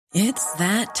It's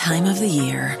that time of the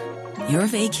year. Your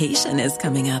vacation is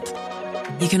coming up.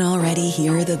 You can already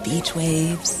hear the beach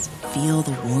waves, feel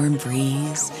the warm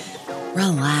breeze,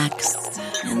 relax,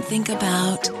 and think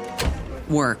about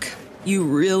work. You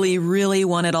really, really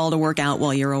want it all to work out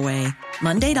while you're away.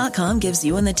 Monday.com gives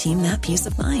you and the team that peace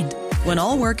of mind. When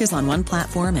all work is on one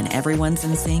platform and everyone's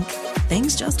in sync,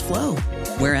 things just flow.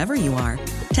 Wherever you are,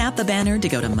 tap the banner to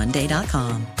go to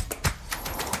Monday.com.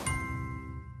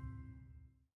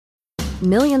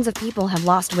 Millions of people have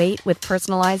lost weight with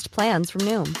personalized plans from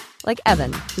Noom. Like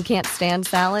Evan, who can't stand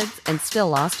salads and still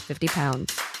lost 50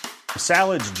 pounds.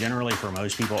 Salads generally for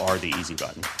most people are the easy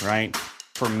button, right?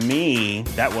 For me,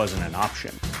 that wasn't an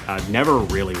option. I never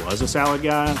really was a salad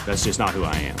guy. That's just not who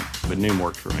I am. But Noom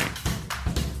worked for me.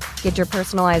 Get your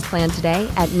personalized plan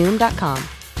today at Noom.com.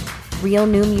 Real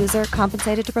Noom user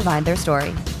compensated to provide their story.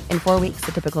 In 4 weeks,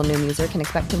 the typical Noom user can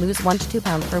expect to lose 1 to 2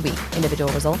 pounds per week.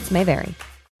 Individual results may vary.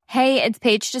 Hey, it's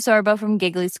Paige DeSorbo from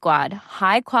Giggly Squad.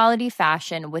 High quality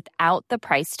fashion without the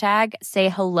price tag. Say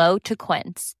hello to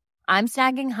Quince. I'm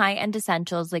snagging high-end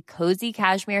essentials like cozy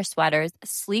cashmere sweaters,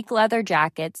 sleek leather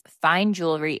jackets, fine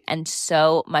jewelry, and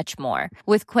so much more.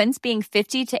 With Quince being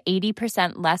 50 to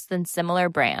 80% less than similar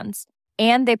brands.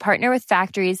 And they partner with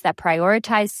factories that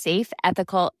prioritize safe,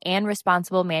 ethical, and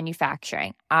responsible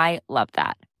manufacturing. I love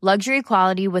that. Luxury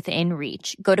quality within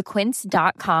reach. Go to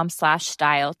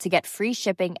quince.com/style to get free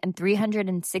shipping and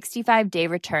 365-day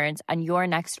returns on your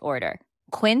next order.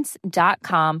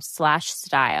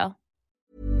 Quince.com/style.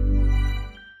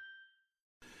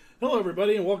 Hello,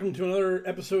 everybody, and welcome to another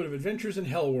episode of Adventures in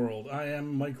Hell World. I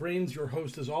am Mike Rains, your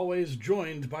host as always,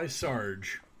 joined by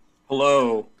Sarge.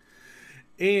 Hello.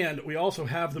 And we also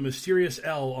have the mysterious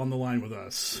L on the line with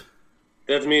us.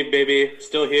 That's me, baby.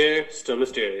 Still here, still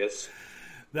mysterious.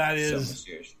 That is, so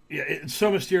mysterious. Yeah, it's so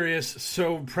mysterious,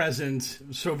 so present,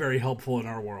 so very helpful in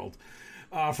our world.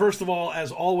 First of all,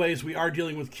 as always, we are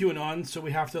dealing with QAnon, so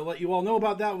we have to let you all know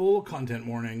about that with a little content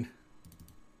warning.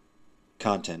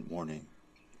 Content warning.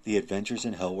 The Adventures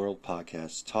in Hell World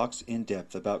podcast talks in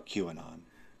depth about QAnon,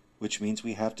 which means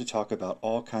we have to talk about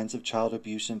all kinds of child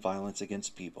abuse and violence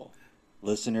against people.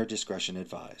 Listener discretion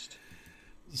advised.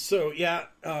 So, yeah,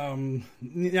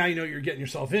 now you know what you're getting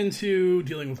yourself into,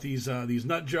 dealing with these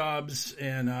nut jobs,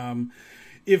 and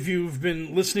if you've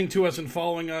been listening to us and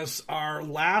following us, our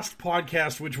last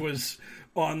podcast, which was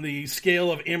on the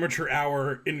scale of amateur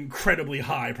hour, incredibly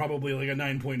high, probably like a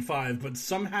 9.5, but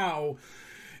somehow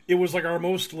it was like our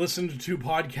most listened to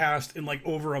podcast in like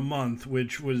over a month,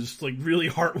 which was like really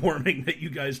heartwarming that you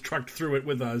guys trucked through it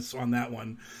with us on that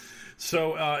one.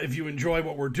 So if you enjoy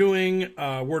what we're doing,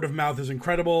 word of mouth is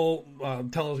incredible.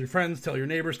 Tell your friends, tell your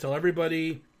neighbors, tell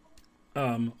everybody,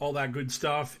 all that good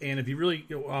stuff. And if you really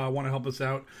want to help us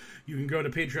out, you can go to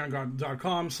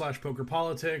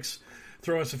patreon.com/pokerpolitics,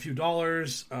 throw us a few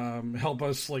dollars, help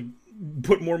us like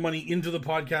put more money into the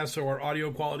podcast so our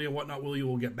audio quality and whatnot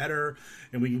will get better,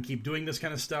 and we can keep doing this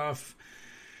kind of stuff.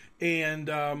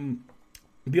 And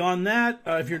beyond that,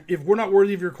 if we're not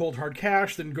worthy of your cold hard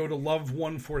cash, then go to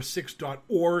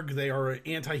love146.org. They are an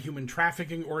anti-human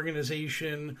trafficking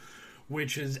organization,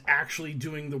 which is actually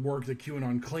doing the work that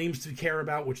QAnon claims to care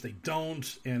about, which they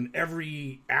don't. And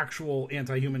every actual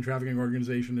anti-human trafficking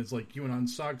organization is like, QAnon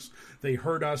sucks. They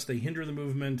hurt us. They hinder the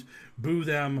movement. Boo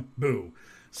them. Boo.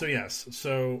 So yes,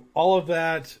 so all of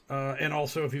that, and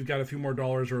also if you've got a few more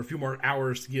dollars or a few more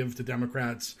hours to give to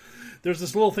Democrats, there's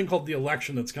this little thing called the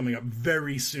election that's coming up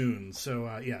very soon. So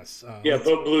yes.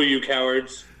 Vote blue, you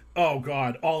cowards. Oh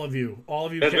God, all of you.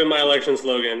 That's been my election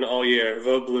slogan all year.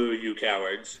 Vote blue, you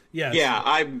cowards. Yes. Yeah,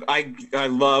 I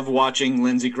love watching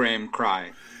Lindsey Graham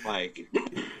cry.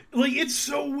 Like it's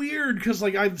so weird because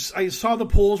I saw the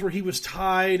polls where he was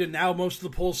tied, and now most of the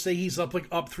polls say he's up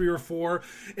 3 or 4,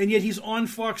 and yet he's on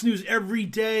Fox News every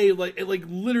day, like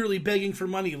literally begging for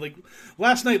money. Like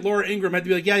last night, Laura Ingraham had to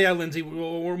be like, "Yeah, Lindsey,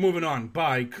 we're moving on,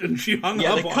 bye," and she hung up.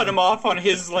 Yeah, they cut him off on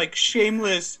his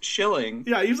shameless shilling.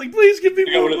 Yeah, he was like, "Please give me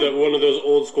more." One of those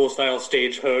old school style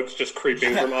stage hooks, just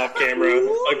creeping from off camera,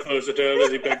 closer to him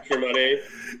as he begged for money.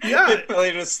 Yeah, they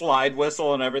played a slide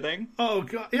whistle and everything. Oh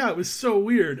God, yeah, it was so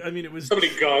weird. I mean, it was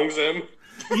somebody gongs him.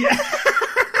 Yeah.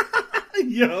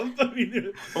 Yeah, I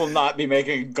mean, I will not be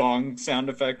making a gong sound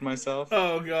effect myself.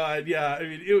 Oh God, yeah. I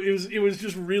mean, it was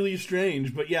just really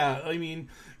strange, but yeah, I mean,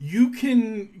 you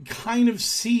can kind of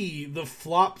see the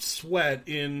flopped sweat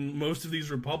in most of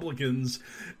these Republicans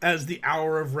as the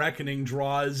hour of reckoning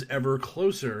draws ever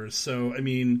closer. So, I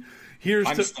mean,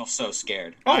 I'm still so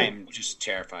scared. Oh. I'm just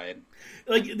terrified.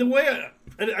 Like the way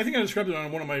I think I described it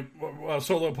on one of my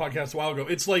solo podcasts a while ago.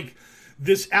 It's like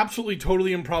this absolutely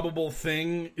totally improbable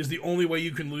thing is the only way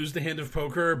you can lose the hand of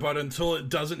poker, but until it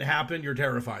doesn't happen, you're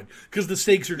terrified. Because the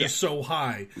stakes are just so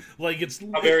high. Like, it's...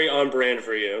 very on brand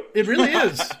for you. It really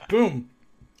is. Boom.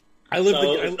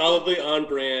 Solidly on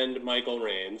brand Michael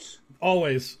Raines.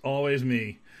 Always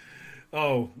me.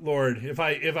 Oh, Lord. If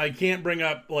I can't bring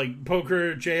up, like,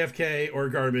 poker, JFK, or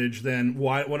garbage, then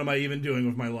what am I even doing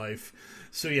with my life?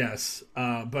 So, yes.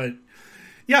 But...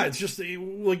 yeah, it's just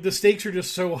like the stakes are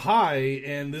just so high,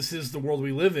 and this is the world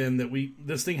we live in, that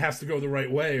this thing has to go the right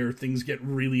way, or things get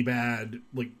really bad,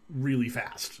 like really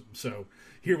fast. So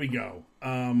here we go.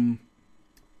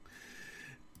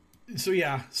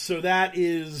 So that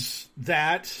is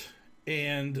that,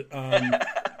 and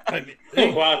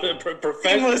wow,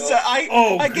 professional.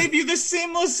 I gave you the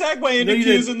seamless segue into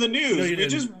Q's in the news. No, we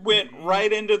just went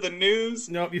right into the news.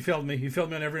 Nope, you failed me. You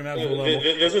failed me on every imaginable level.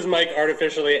 This is Mike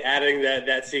artificially adding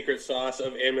that secret sauce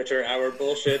of amateur hour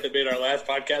bullshit that made our last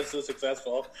podcast so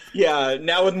successful. Yeah,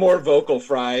 now with more vocal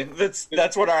fry.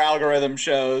 That's what our algorithm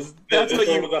shows. That's what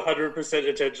you was 100%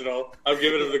 intentional. I'm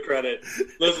giving him the credit.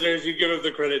 Listeners, you give him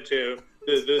the credit too.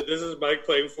 This is Mike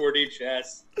playing 4D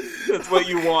chess. That's what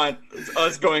you want. It's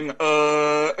us going,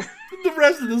 The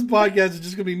rest of this podcast is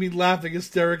just going to be me laughing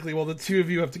hysterically while the two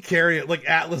of you have to carry it like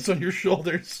Atlas on your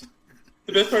shoulders.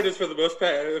 The best part is, for the most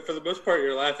part,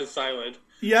 your laugh is silent.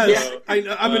 Yes, so,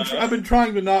 I've been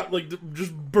trying to not like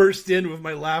just burst in with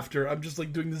my laughter. I'm just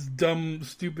like doing this dumb,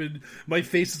 stupid, my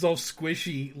face is all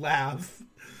squishy laugh.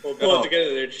 Well, pull it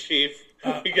together there, Chief.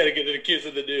 You gotta get into Q's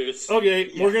in the news. Okay,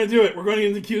 we're gonna do it. We're going to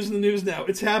get into Q's in the news now.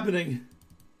 It's happening.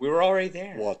 We were already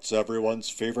there. What's everyone's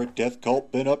favorite death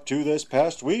cult been up to this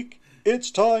past week? It's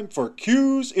time for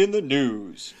Q's in the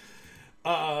news.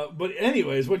 But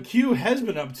anyways, what Q has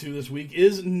been up to this week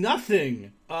is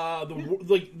nothing.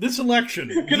 This election.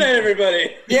 Good night,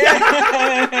 everybody.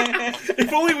 Yeah.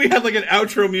 If only we had like an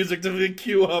outro music to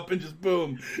Q up and just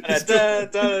boom.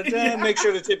 Make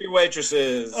sure to tip your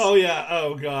waitresses. Oh yeah.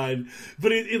 Oh god.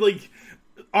 But it like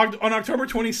on October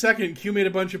 22nd, Q made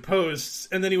a bunch of posts,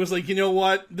 and then he was like, you know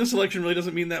what? This election really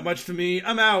doesn't mean that much to me.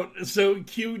 I'm out. So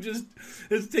Q just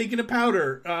is taking a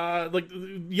powder, like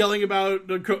yelling about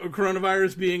the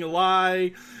coronavirus being a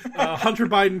lie, Hunter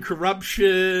Biden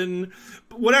corruption,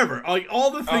 whatever. Like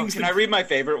all the things. Can I read my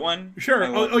favorite one? Sure.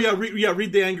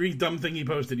 Read the angry dumb thing he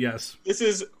posted. Yes. This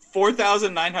is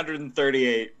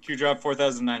 4,938. Q drop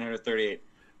 4,938.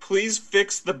 Please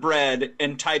fix the bread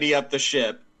and tidy up the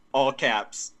ship. All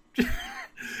caps.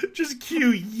 Just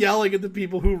Q yelling at the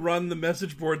people who run the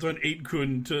message boards on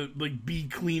 8kun to like be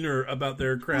cleaner about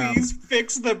their crap. Please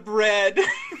fix the bread.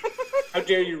 How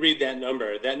dare you read that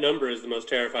number? That number is the most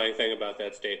terrifying thing about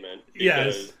that statement.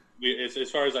 Yes. As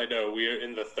far as I know, we are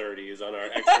in the 30s on our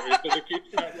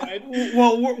extra.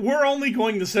 Well, we're only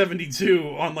going to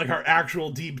 72 on like our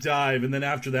actual deep dive, and then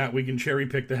after that, we can cherry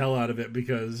pick the hell out of it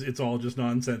because it's all just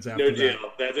nonsense. After no deal.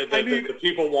 The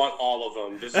people want all of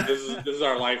them. This is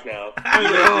our life now.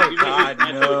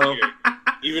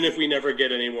 Even if we never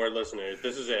get any more listeners,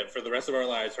 this is it for the rest of our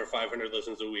lives. For 500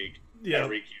 listens a week,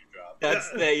 every Q drop.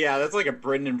 That's like a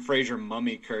Brendan Fraser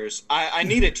mummy curse. I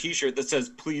need a T-shirt that says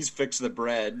 "Please fix the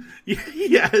bread."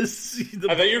 Yes.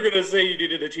 I thought you were gonna say you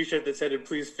needed a T-shirt that said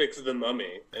 "Please fix the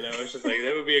mummy," and I was just like,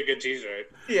 that would be a good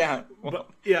T-shirt. Yeah,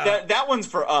 that one's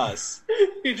for us.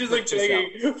 You're just like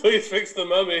begging, "Please fix the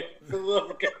mummy." For the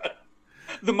love of God.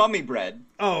 The mummy bread.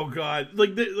 Oh God!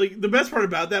 Like the best part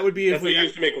about that would be if we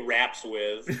used to make wraps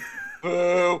with.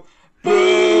 Boo!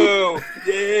 Boo!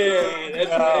 Yeah, that's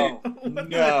right.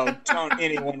 No, don't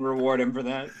anyone reward him for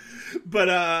that.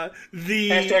 But the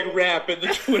hashtag rap in the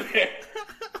Twitter.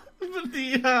 But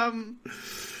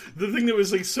the thing that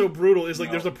was like so brutal is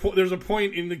like there's a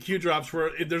point in the Q drops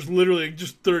where there's literally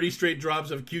just 30 straight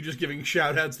drops of Q just giving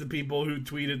shout outs to people who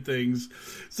tweeted things.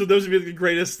 So those would be the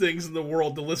greatest things in the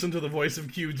world to listen to the voice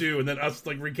of Q do, and then us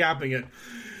like recapping it.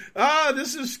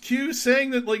 This is Q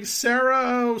saying that like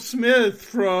Sarah Smith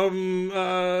from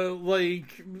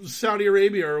like Saudi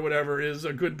Arabia or whatever is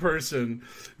a good person,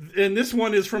 and this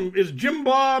one is Jim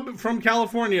Bob from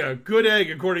California, good egg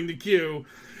according to Q.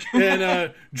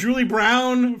 And Julie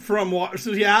Brown from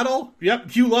Seattle. Yep,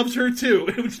 Q loves her too.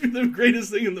 It would be the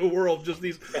greatest thing in the world. Just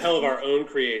these the hell of our own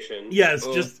creation. Yes,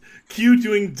 just Q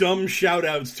doing dumb shout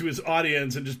outs to his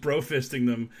audience and just bro fisting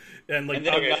them. And like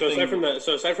so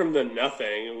aside from the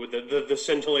nothing, with the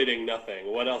scintillating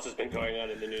nothing, what else has been going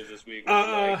on in the news this week?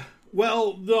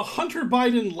 Well, the Hunter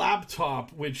Biden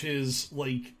laptop, which is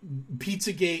like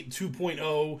Pizzagate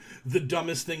 2.0, the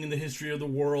dumbest thing in the history of the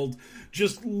world,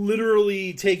 just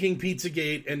literally taking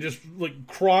Pizzagate and just like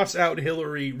cross out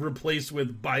Hillary, replaced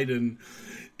with Biden,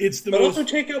 It's the but most... also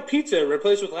take out pizza and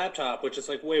replace with laptop, which is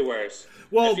like way worse.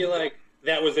 Well, I feel like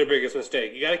that was their biggest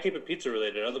mistake. You got to keep it pizza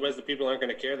related, otherwise the people aren't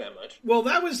going to care that much. Well,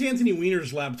 that was Anthony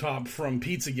Weiner's laptop from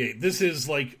Pizzagate. This is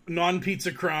like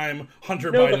non-pizza crime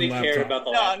Hunter Nobody Biden laptop. Nobody cared about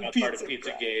the laptop part of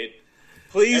Pizzagate.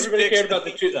 Please, everybody fix cared about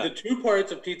the the two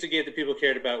parts of Pizzagate that people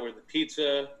cared about were the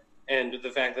pizza and the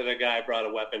fact that a guy brought a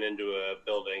weapon into a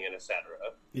building and etc.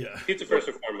 Yeah, pizza first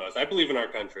and foremost. I believe in our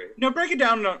country. No, break it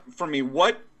down for me.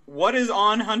 What is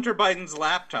on Hunter Biden's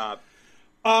laptop?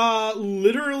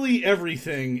 Literally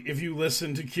everything. If you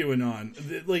listen to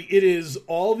QAnon, like it is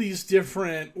all these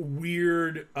different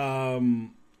weird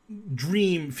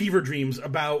fever dreams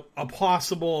about a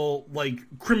possible like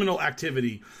criminal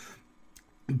activity.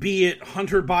 Be it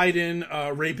Hunter Biden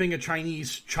raping a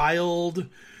Chinese child,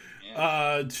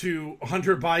 to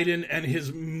Hunter Biden and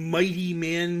his mighty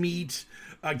man meat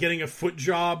getting a foot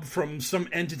job from some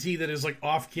entity that is like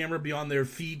off camera beyond their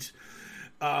feet.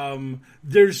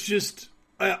 There's just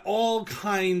all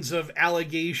kinds of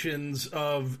allegations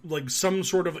of like some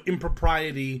sort of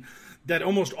impropriety that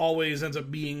almost always ends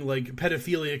up being like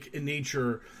pedophilic in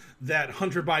nature that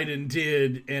Hunter Biden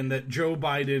did and that Joe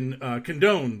Biden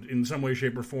condoned in some way,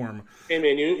 shape, or form. Hey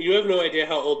man, you have no idea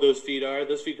how old those feet are.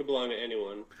 Those feet could belong to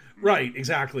anyone. Right,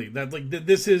 exactly. That like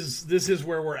this is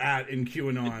where we're at in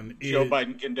QAnon. Joe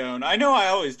Biden condone. I know. I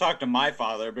always talk to my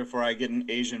father before I get an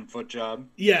Asian foot job.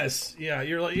 Yes, yeah.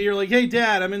 You're like, hey,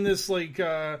 Dad, I'm in this like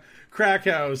crack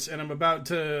house, and I'm about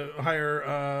to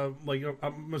hire like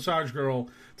a massage girl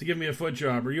to give me a foot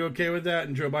job. Are you okay with that?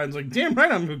 And Joe Biden's like, damn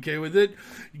right, I'm okay with it.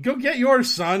 Go get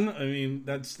yours, son. I mean,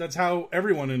 that's how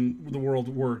everyone in the world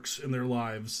works in their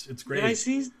lives. It's great. Did I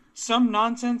see some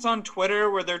nonsense on Twitter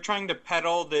where they're trying to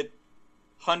peddle that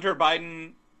Hunter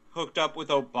Biden hooked up with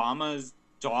Obama's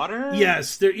daughter?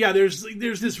 Yes, there's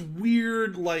this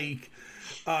weird like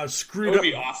screwed that would up.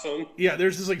 Be awesome. Yeah,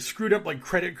 there's this like screwed up like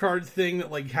credit card thing that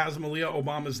like has Malia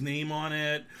Obama's name on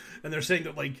it, and they're saying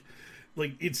that like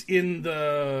it's in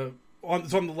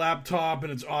it's on the laptop,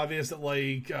 and it's obvious that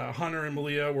like Hunter and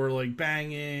Malia were like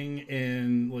banging,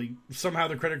 and like somehow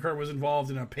the credit card was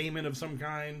involved in a payment of some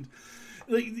kind.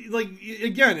 Like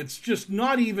again, it's just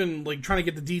not even like trying to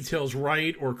get the details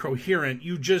right or coherent.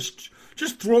 You just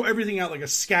throw everything out like a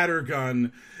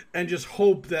scattergun and just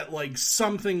hope that like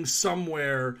something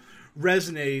somewhere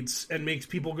resonates and makes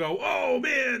people go, "Oh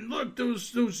man, look,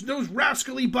 those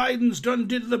rascally Bidens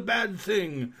did the bad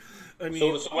thing." I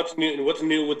mean, so what's new? What's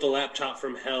new with the laptop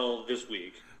from hell this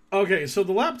week? Okay, so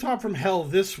the laptop from hell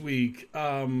this week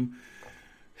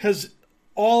has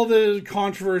all the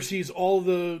controversies, all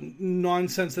the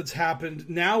nonsense that's happened.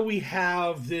 Now we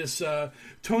have this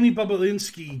Tony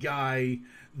Bobulinski guy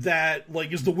that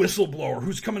like is the whistleblower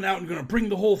who's coming out and going to bring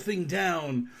the whole thing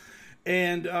down.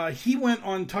 And he went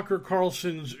on Tucker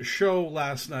Carlson's show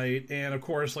last night, and of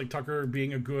course, like Tucker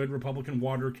being a good Republican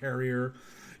water carrier,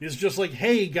 is just like,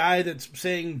 hey, guy that's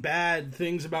saying bad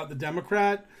things about the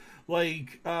Democrat,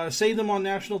 like say them on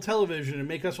national television and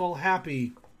make us all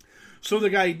happy. So the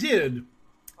guy did.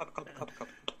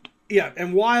 Yeah,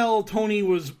 and while Tony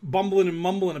was bumbling and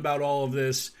mumbling about all of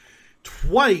this,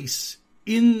 twice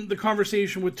in the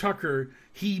conversation with Tucker,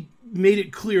 he made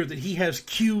it clear that he has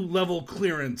Q-level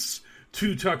clearance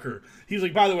to Tucker. He's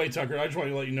like, by the way, Tucker, I just want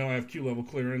to let you know I have Q-level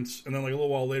clearance. And then like a little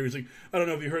while later, he's like, I don't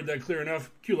know if you heard that clear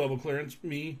enough. Q-level clearance.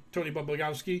 Me, Tony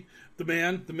Bobulinski, the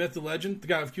man, the myth, the legend, the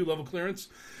guy with Q-level clearance.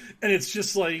 And it's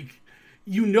just like,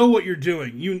 you know what you're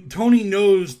doing. Tony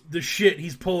knows the shit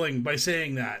he's pulling by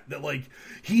saying that like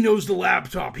he knows the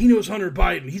laptop, he knows Hunter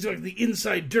Biden, he's like the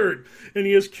inside dirt, and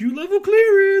he has Q-level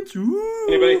clearance. Ooh.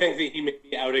 Anybody think that he may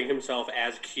be outing himself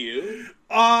as Q?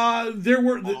 There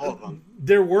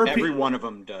were every one of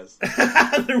them does.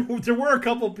 there were a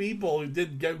couple people who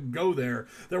did go there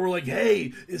that were like,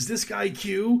 hey, is this guy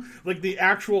Q? Like the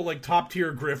actual like top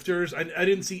tier grifters. I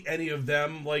didn't see any of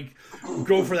them like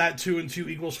go for that 2 and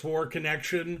 2 = 4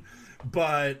 connection,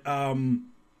 but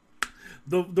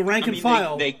the rank and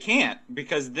file they can't,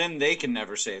 because then they can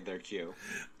never save their Q.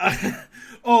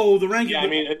 The rank. Yeah, I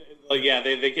mean, like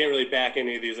they can't really back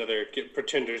any of these other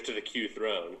pretenders to the Q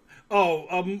throne.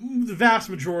 The vast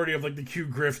majority of like the Q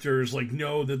grifters like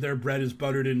know that their bread is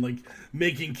buttered in like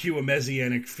making Q a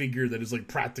messianic figure that is like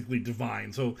practically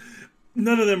divine. So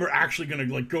none of them are actually going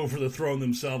to like go for the throne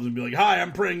themselves and be like, "Hi,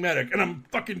 I'm praying medic and I'm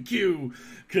fucking Q,"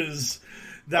 because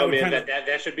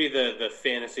that should be the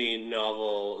fantasy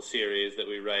novel series that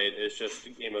we write. It's just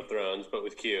Game of Thrones, but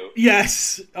with Q.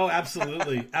 Yes. Oh,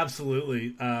 absolutely,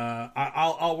 absolutely.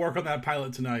 I'll work on that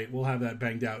pilot tonight. We'll have that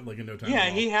banged out like in no time. Yeah,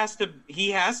 he has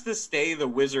to stay the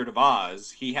Wizard of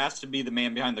Oz. He has to be the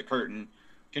man behind the curtain,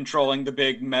 controlling the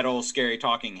big metal scary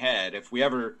talking head. If we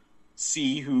ever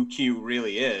see who Q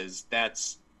really is,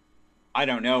 I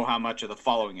don't know how much of the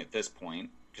following at this point,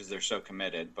 because they're so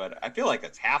committed, but I feel like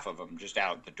that's half of them just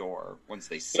out the door once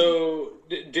they see. So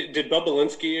did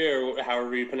Bubalinsky, or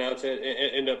however you pronounce it,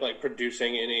 end up like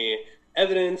producing any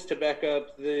evidence to back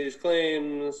up these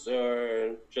claims,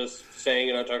 or just saying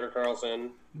it on Tucker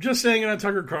Carlson? Just saying it on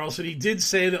Tucker Carlson. He did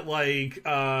say that, like,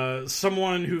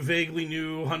 someone who vaguely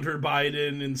knew Hunter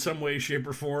Biden in some way, shape,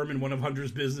 or form in one of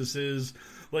Hunter's businesses,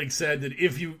 like, said that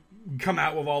if you come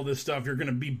out with all this stuff, you're going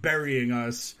to be burying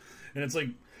us. And it's like,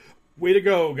 way to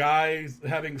go, guys.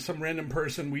 Having some random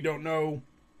person we don't know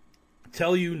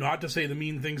tell you not to say the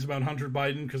mean things about Hunter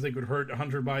Biden because they could hurt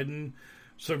Hunter Biden.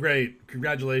 So great.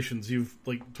 Congratulations. You've,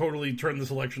 like, totally turned this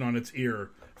election on its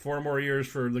ear. 4 more years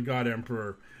for the God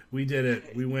Emperor. We did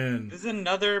it. We win. This is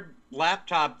another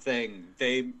laptop thing.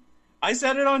 I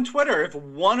said it on Twitter. If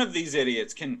one of these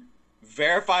idiots can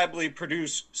verifiably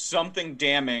produce something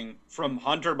damning from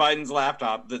Hunter Biden's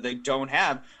laptop that they don't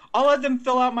have, I'll let them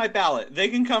fill out my ballot. They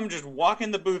can come just walk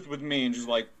in the booth with me and just,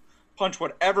 like, punch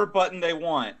whatever button they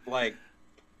want. Like,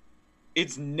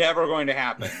 it's never going to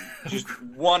happen. Just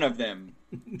one of them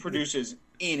produces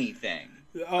anything.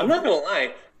 I'm not gonna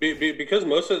lie, because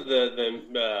most of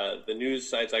the news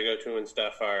sites I go to and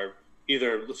stuff are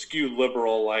either skew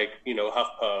liberal, like, you know,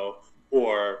 HuffPo,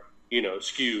 or, you know,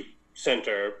 skew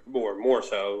center, or more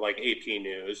so like AP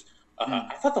News.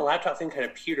 I thought the laptop thing kind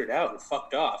of petered out and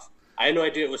fucked off. I had no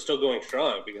idea it was still going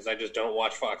strong because I just don't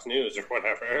watch Fox News or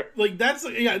whatever. Like, it's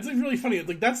really funny.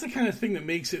 Like, that's the kind of thing that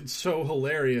makes it so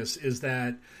hilarious, is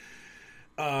that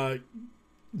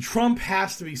Trump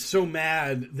has to be so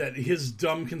mad that his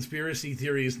dumb conspiracy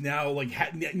theories now,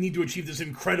 like, need to achieve this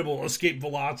incredible escape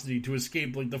velocity to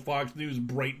escape, like, the Fox News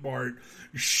Breitbart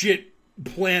shit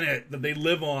planet that they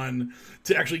live on,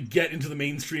 to actually get into the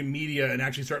mainstream media and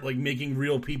actually start, like, making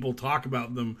real people talk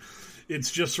about them. It's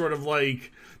just sort of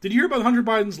like, did you hear about Hunter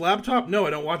Biden's laptop? No, I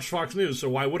don't watch Fox News, so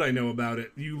why would I know about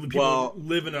it? People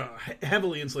live in a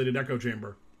heavily insulated echo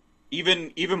chamber.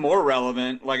 Even more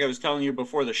relevant, like I was telling you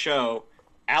before the show,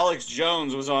 Alex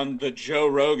Jones was on the Joe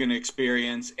Rogan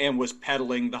Experience and was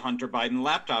peddling the Hunter Biden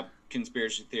laptop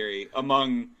conspiracy theory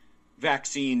among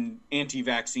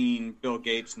anti-vaccine Bill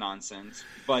Gates nonsense.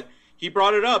 But he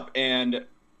brought it up, and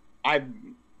I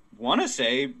want to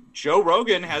say Joe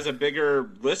Rogan has a bigger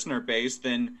listener base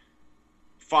than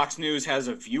Fox News has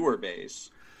a viewer base.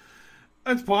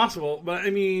 That's possible, but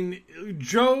I mean,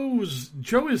 Joe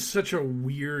is such a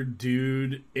weird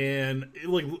dude, and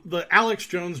like the Alex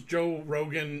Jones Joe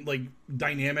Rogan like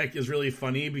dynamic is really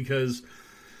funny because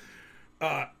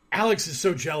Alex is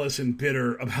so jealous and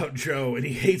bitter about Joe, and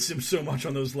he hates him so much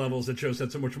on those levels that Joe's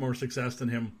had so much more success than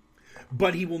him.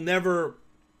 But he will never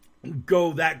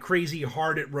go that crazy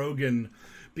hard at Rogan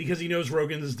because he knows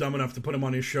Rogan is dumb enough to put him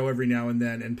on his show every now and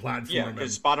then and platform him. Yeah,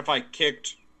 because Spotify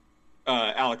kicked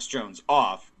Alex Jones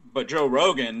off, but Joe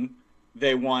Rogan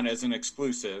they want as an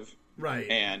exclusive, right?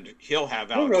 And he'll have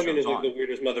Joe Alex Rogan Jones is like on. the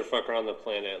weirdest motherfucker on the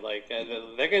planet. Like that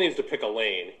guy needs to pick a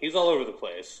lane. He's all over the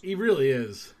place. He really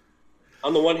is.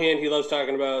 On the one hand, he loves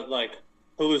talking about like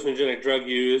hallucinogenic drug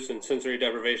use and sensory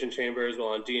deprivation chambers while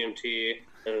on DMT,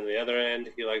 and on the other end,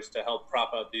 he likes to help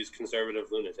prop up these conservative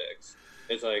lunatics.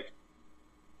 It's like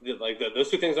those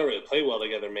two things don't really play well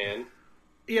together, man.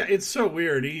 Yeah, it's so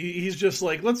weird. He's just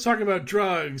like, let's talk about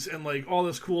drugs and like all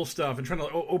this cool stuff and trying to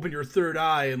open your third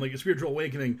eye and like a spiritual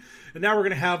awakening. And now we're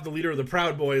going to have the leader of the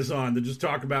Proud Boys on to just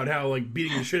talk about how like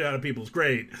beating the shit out of people is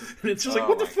great. And it's just like,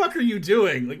 what the fuck are you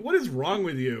doing? Like, what is wrong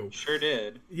with you? Sure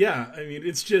did. Yeah, I mean,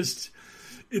 it's just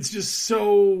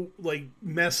so like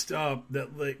messed up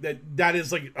that like that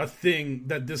is like a thing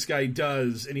that this guy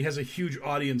does, and he has a huge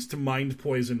audience to mind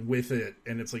poison with it.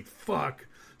 And it's like, fuck.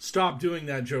 Stop doing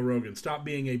that, Joe Rogan. Stop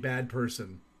being a bad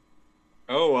person.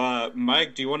 Oh,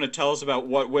 Mike, do you want to tell us about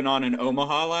what went on in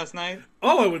Omaha last night?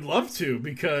 Oh, I would love to,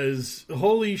 because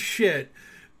holy shit.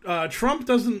 Trump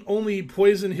doesn't only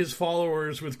poison his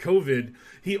followers with COVID,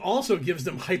 he also gives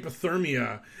them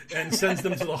hypothermia and sends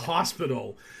them to the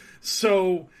hospital.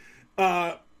 So,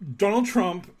 Donald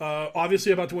Trump,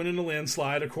 obviously about to win in a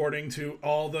landslide, according to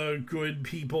all the good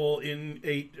people in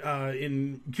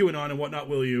QAnon and whatnot,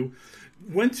 will you,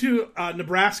 went to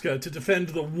Nebraska to defend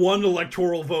the one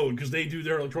electoral vote, because they do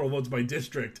their electoral votes by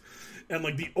district. And,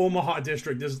 like, the Omaha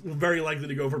district is very likely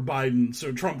to go for Biden.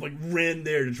 So Trump, like, ran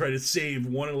there to try to save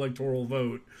one electoral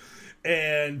vote.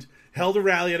 And held a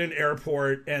rally at an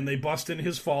airport, and they bust in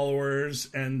his followers,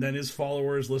 and then his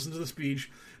followers listened to the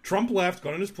speech. Trump left,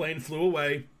 got on his plane, flew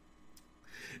away.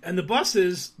 And the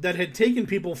buses that had taken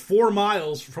people 4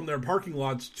 miles from their parking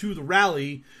lots to the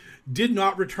rally did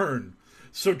not return.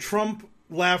 So Trump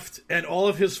left, and all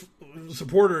of his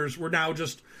supporters were now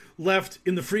just left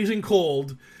in the freezing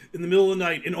cold in the middle of the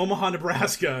night in Omaha,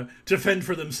 Nebraska, to fend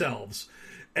for themselves.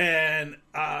 And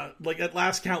at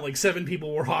last count, 7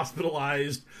 people were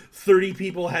hospitalized. 30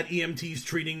 people had EMTs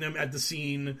treating them at the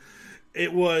scene.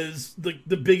 It was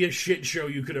the biggest shit show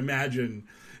you could imagine.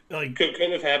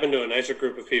 Couldn't have happened to a nicer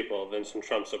group of people than some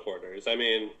Trump supporters. I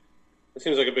mean, it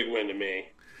seems like a big win to me.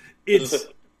 It's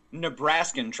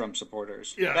Nebraskan Trump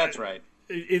supporters. Yeah, that's right.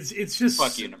 It's just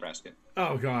fuck you, Nebraska.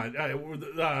 Oh god,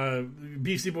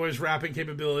 Beastie Boys rapping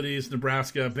capabilities,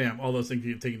 Nebraska, bam, all those things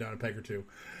get taken down a peg or two.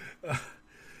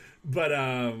 But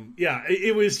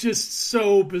it was just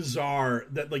so bizarre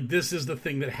that this is the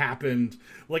thing that happened.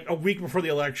 A week before the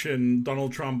election,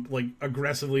 Donald Trump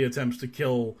aggressively attempts to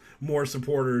kill more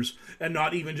supporters, and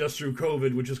not even just through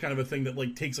COVID, which is kind of a thing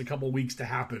that takes a couple weeks to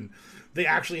happen. They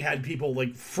actually had people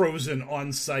frozen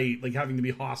on site, having to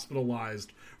be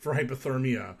hospitalized for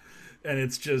hypothermia, and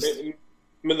it's just. I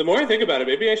mean, the more I think about it,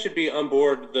 maybe I should be on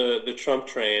board the Trump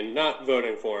train, not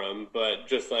voting for him, but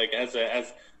just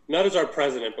as not as our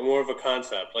president, but more of a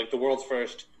concept, the world's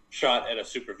first shot at a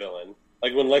supervillain,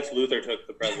 when Lex Luthor took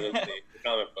the presidency in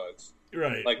comic books.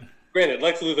 Right. Granted,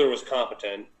 Lex Luthor was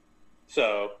competent,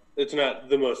 so it's not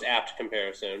the most apt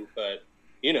comparison, but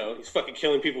he's fucking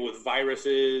killing people with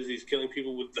viruses. He's killing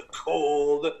people with the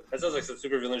cold. That sounds like some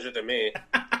supervillain shit to me.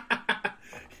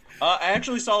 I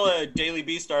actually saw a Daily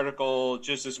Beast article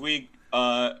just this week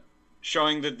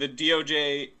showing that the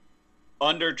DOJ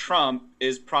under Trump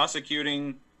is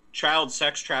prosecuting child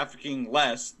sex trafficking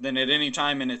less than at any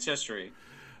time in its history.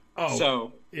 Oh,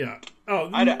 so yeah. Oh,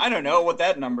 I don't know what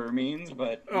that number means,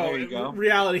 but there you go.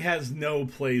 Reality has no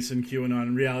place in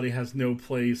QAnon. Reality has no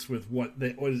place with what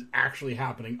is actually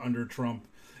happening under Trump.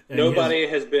 And nobody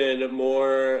has been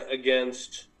more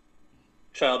against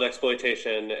child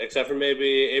exploitation, except for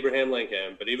maybe Abraham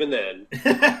Lincoln. But even then,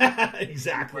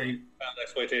 exactly, child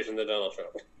exploitation than Donald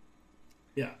Trump.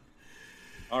 Yeah.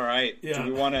 All right. Yeah.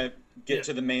 Do we want to get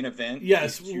to the main event?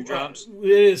 Yes. It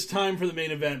is time for the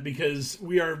main event because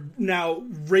we are now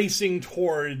racing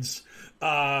towards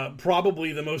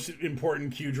probably the most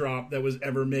important Q drop that was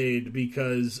ever made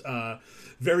because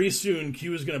very soon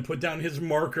Q is going to put down his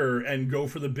marker and go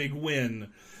for the big win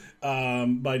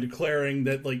by declaring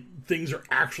that things are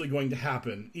actually going to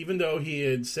happen. Even though he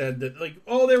had said that they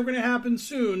were going to happen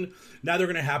soon, now they're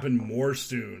going to happen more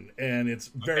soon, and it's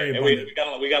very abundant.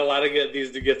 We got a lot of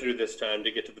these to get through this time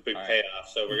to get to the big payoff.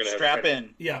 So we're going to strap in.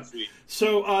 Yeah.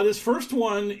 So this first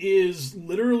one is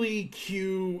literally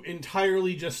Q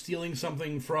entirely just stealing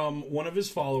something from one of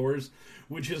his followers,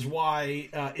 which is why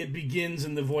it begins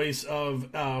in the voice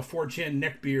of 4chan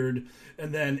Neckbeard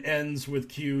and then ends with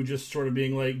Q just sort of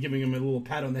being giving him a little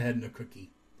pat on the head and a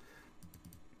cookie.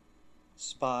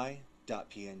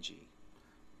 Spy.png.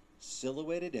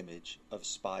 Silhouetted image of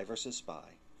Spy vs. Spy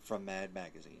from Mad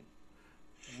Magazine.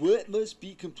 What must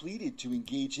be completed to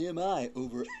engage MI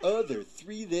over other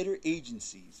three-letter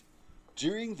agencies?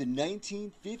 During the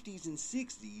 1950s and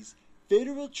 60s,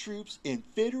 federal troops and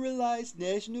federalized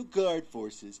National Guard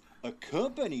forces,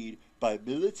 accompanied by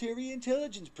military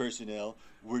intelligence personnel,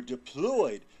 were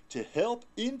deployed to help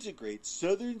integrate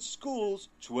Southern Schools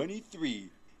 23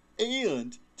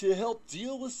 and to help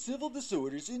deal with civil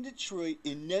disorders in Detroit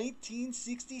in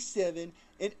 1967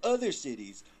 and other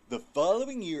cities the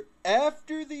following year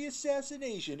after the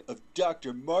assassination of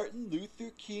Dr. Martin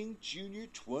Luther King Jr.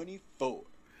 24.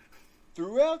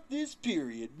 Throughout this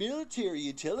period, military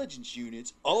intelligence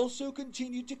units also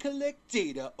continued to collect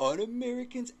data on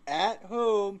Americans at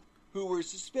home who were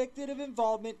suspected of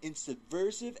involvement in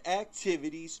subversive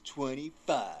activities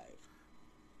 25.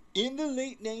 In the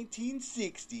late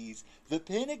 1960s, the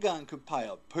Pentagon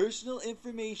compiled personal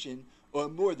information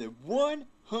on more than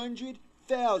 100,000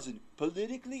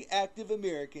 politically active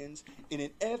Americans in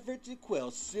an effort to quell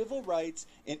civil rights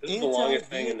and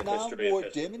anti-Vietnam War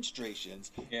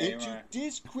demonstrations and to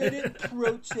discredit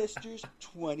protesters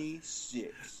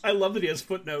 26. I love that he has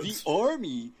footnotes. The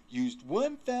Army used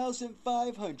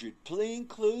 1,500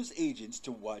 plainclothes agents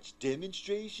to watch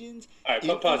demonstrations. All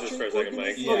right, pause this for a second,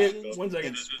 Mike. Okay, 1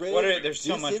 second. There's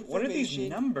so much. What are these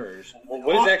numbers?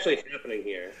 What is actually happening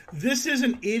here? This is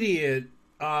an idiot.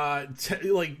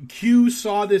 Q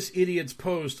saw this idiot's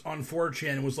post on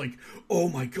 4chan and was like, oh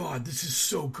my god, this is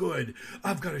so good.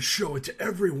 I've got to show it to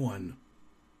everyone.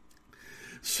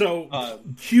 So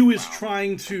Q is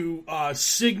trying to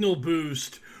signal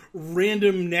boost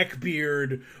random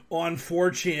neckbeard on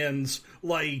 4chan's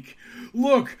like,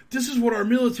 look, this is what our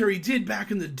military did back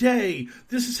in the day.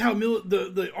 This is how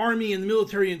the army and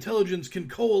military intelligence can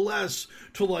coalesce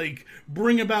to like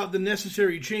bring about the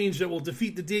necessary change that will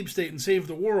defeat the deep state and save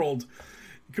the world.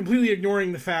 Completely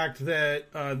ignoring the fact that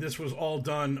this was all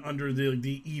done under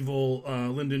the evil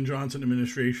Lyndon Johnson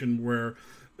administration, where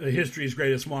history's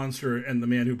greatest monster and the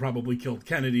man who probably killed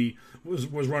Kennedy was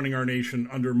running our nation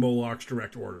under Moloch's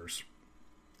direct orders.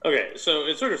 Okay, so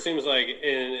it sort of seems like,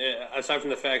 aside from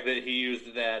the fact that he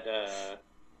used that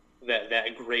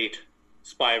great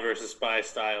spy versus spy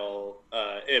style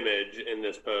image in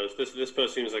this post, this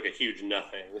post seems like a huge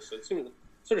nothing. So it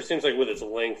sort of seems like with its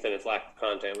length and its lack of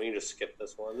content, we can just skip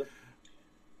this one.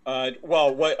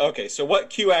 So what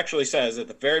Q actually says at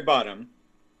the very bottom,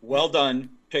 well done,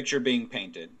 picture being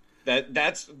painted.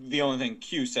 That's the only thing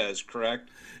Q says, correct?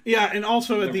 Yeah, and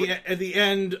also at the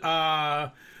end,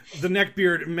 the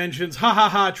neckbeard mentions, ha ha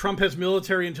ha, Trump has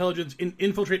military intelligence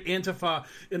infiltrate Antifa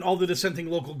in all the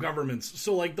dissenting local governments.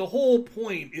 So, like, the whole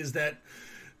point is that,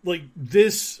 like,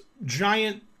 this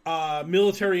giant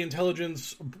military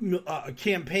intelligence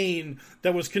campaign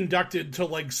that was conducted to,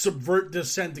 like, subvert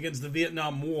dissent against the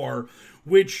Vietnam War,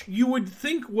 which you would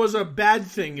think was a bad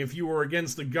thing if you were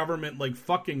against the government, like,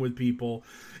 fucking with people,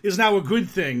 is now a good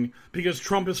thing because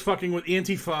Trump is fucking with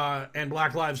Antifa and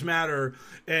Black Lives Matter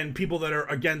and people that are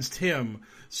against him.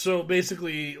 So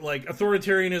basically, like,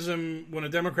 authoritarianism when a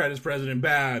Democrat is president,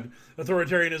 bad.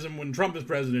 Authoritarianism when Trump is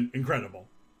president, incredible.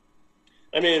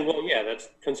 I mean, well, yeah, that's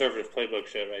conservative playbook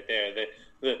shit right there.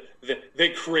 They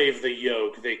crave the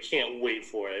yoke. They can't wait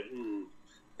for it.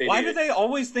 Why do they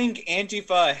always think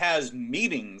Antifa has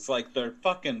meetings like they're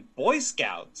fucking Boy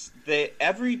Scouts?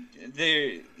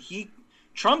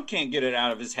 Trump can't get it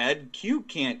out of his head. Q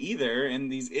can't either.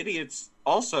 And these idiots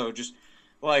also just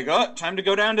like, oh, time to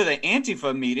go down to the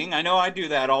Antifa meeting. I know I do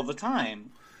that all the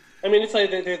time. I mean, it's like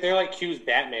they're like Q's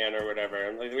Batman or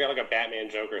whatever. Like, they got like a Batman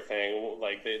Joker thing.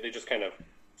 Like they just kind of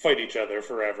fight each other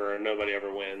forever and nobody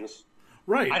ever wins.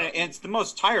 Right. And it's the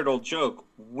most tired old joke.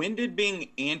 When did being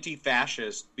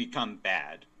anti-fascist become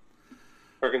bad?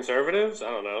 For conservatives? I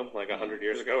don't know, like 100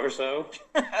 years ago or so.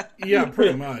 Yeah,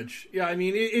 pretty much. Yeah, I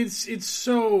mean, it's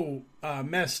so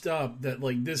messed up that,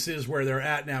 like, this is where they're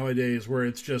at nowadays, where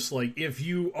it's just, like, if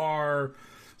you are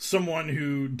someone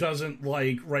who doesn't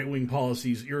like right-wing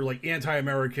policies, you're, like,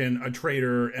 anti-American, a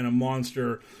traitor, and a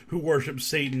monster who worships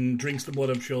Satan, drinks the blood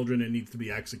of children, and needs to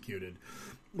be executed.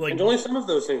 Like, and only some of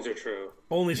those things are true.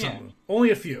 Only some of them.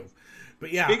 Only a few.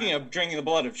 But yeah. Speaking of drinking the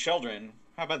blood of children,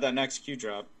 how about that next Q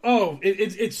drop? Oh,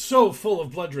 it's so full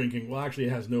of blood drinking. Well, actually,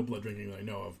 it has no blood drinking that I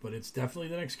know of, but it's definitely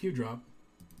the next Q drop.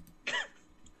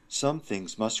 Some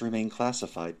things must remain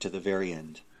classified to the very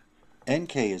end.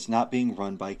 NK is not being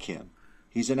run by Kim.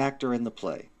 He's an actor in the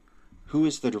play. Who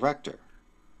is the director?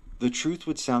 The truth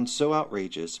would sound so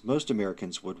outrageous, most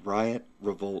Americans would riot,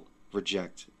 revolt,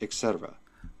 reject, etc.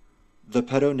 The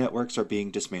pedo networks are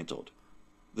being dismantled.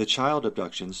 The child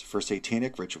abductions for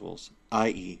satanic rituals,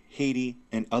 i.e. Haiti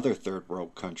and other third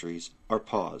world countries, are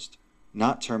paused,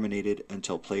 not terminated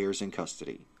until players in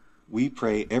custody. We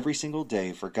pray every single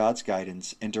day for God's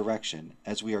guidance and direction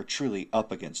as we are truly up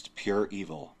against pure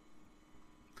evil.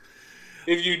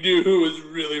 If you knew who was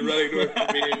really running North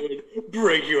Korea, it would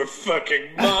break your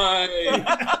fucking mind.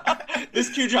 This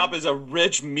Q drop is a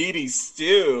rich, meaty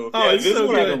stew. Oh, it's this so is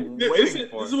what good. I've been waiting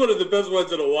for. This is one of the best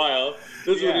ones in a while.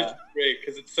 This one is great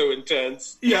because it's so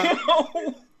intense. Yeah.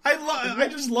 I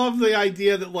just love the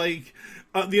idea that, like,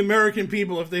 the American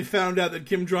people, if they found out that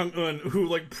Kim Jong-un, who,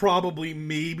 like, probably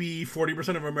maybe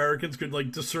 40% of Americans could,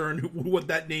 like, discern what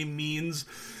that name means,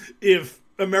 if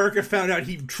America found out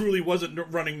he truly wasn't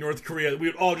running North Korea, we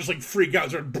would all just, like, freak out,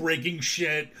 start breaking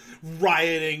shit,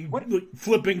 rioting, like,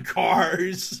 flipping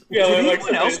cars. Yeah, did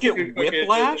anyone else get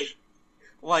whiplash?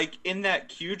 Like, in that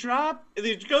Q drop?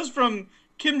 It goes from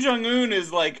Kim Jong-un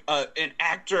is, like, an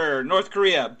actor, North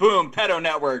Korea, boom, pedo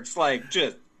networks, like,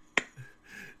 just...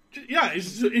 Yeah,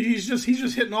 he's just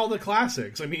hitting all the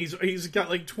classics. I mean, he's got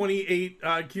like 28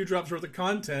 Q drops worth of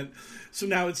content, so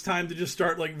now it's time to just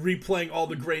start like replaying all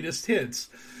the greatest hits.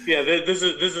 Yeah, this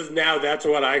is now that's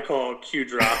what I call Q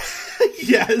drops.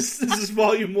 Yes, this is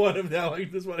volume 1 of now. This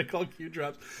is what I call Q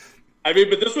drops. I mean,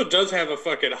 but this one does have a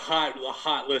fucking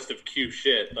hot list of Q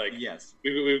shit. Like, yes,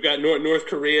 we've got North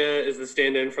Korea is the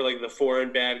stand-in for like the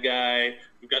foreign bad guy.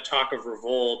 We've got talk of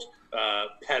revolt.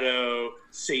 Pedo,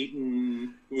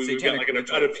 Satan. We've got like an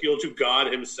appeal to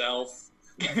God himself.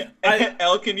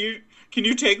 El, can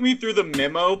you take me through the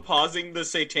memo pausing the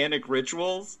satanic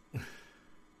rituals,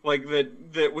 like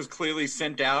that was clearly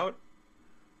sent out?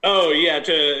 Oh yeah,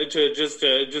 to just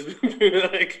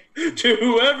like to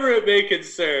whoever it may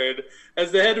concern,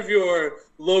 as the head of your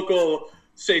local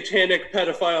satanic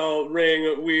pedophile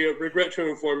ring, we regret to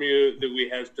inform you that we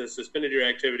have suspended your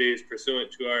activities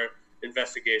pursuant to our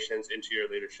investigations into your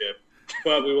leadership.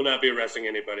 But we will not be arresting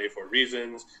anybody for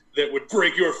reasons that would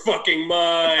break your fucking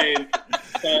mind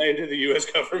into the U.S.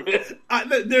 government.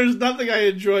 There's nothing I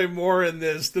enjoy more in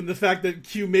this than the fact that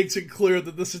Q makes it clear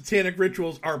that the satanic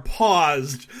rituals are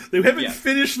paused. They haven't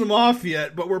finished them off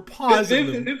yet, but we're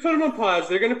pausing them. They put them on pause.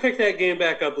 They're going to pick that game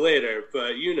back up later.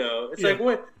 But, it's like,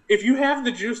 what? If you have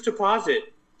the juice to pause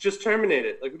it, just terminate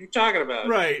it. Like, what are you talking about?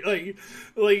 Right.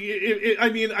 I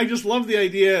mean, I just love the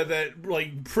idea that,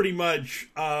 like, pretty much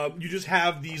you just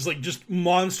have these, like, just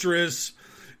monstrous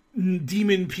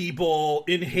demon people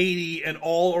in Haiti and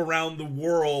all around the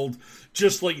world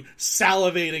just, like,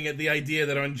 salivating at the idea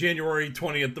that on January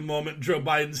 20th, the moment Joe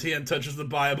Biden's hand touches the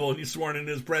Bible and he's sworn in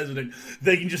as president,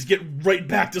 they can just get right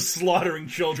back to slaughtering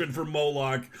children for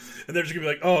Moloch. And they're just gonna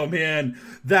be like, oh man,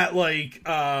 that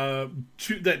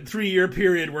that 3-year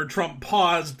period where Trump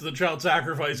paused the child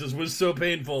sacrifices was so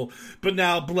painful, but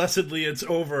now blessedly it's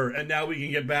over, and now we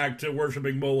can get back to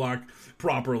worshiping Moloch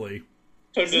properly.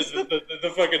 So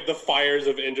the fires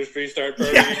of industry start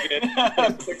burning again.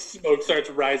 Like smoke starts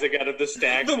rising out of the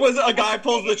stacks. A guy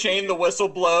pulls the chain, the whistle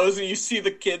blows, and you see the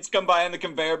kids come by on the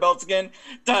conveyor belts again.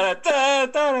 Da da da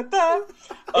da da.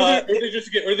 Or they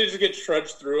just get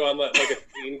trudged through on like a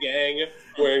teen gang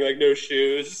wearing like no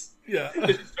shoes. Yeah,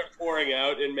 they just start pouring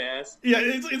out in mass. Yeah,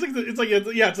 it's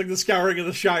like the scouring of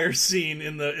the Shire scene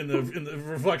in the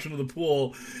reflection of the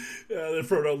pool that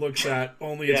Frodo looks at.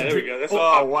 Only it's there we go.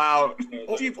 Wow,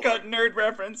 deep cut nerd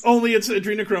reference. Only it's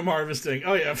adrenochrome harvesting.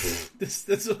 Oh yeah,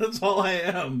 that's all I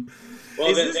am.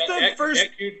 Well,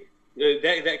 that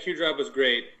Q drop was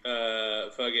great.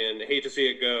 Fucking hate to see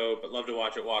it go, but love to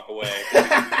watch it walk away.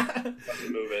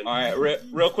 Moving. All right,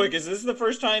 real quick, is this the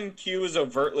first time Q is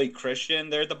overtly Christian?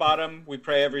 There at the bottom, we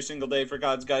pray every single day for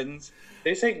God's guidance.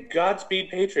 They say Godspeed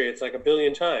Patriots like a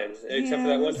billion times, except for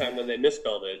that one time when they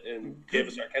misspelled it and gave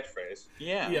us our catchphrase.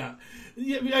 Yeah.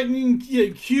 I mean,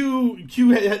 Q.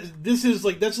 This is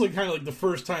like that's like kind of like the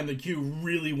first time that Q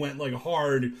really went like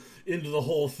hard into the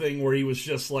whole thing, where he was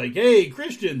just like, "Hey,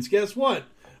 Christians, guess what?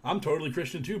 I'm totally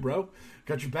Christian too, bro.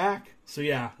 Got your back." So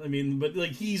yeah, I mean, but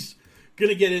like he's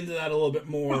gonna get into that a little bit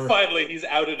more. Finally, he's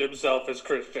outed himself as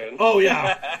Christian. Oh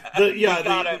yeah,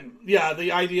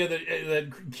 the idea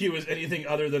that Q is anything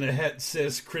other than a het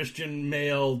cis Christian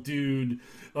male dude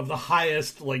of the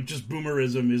highest like just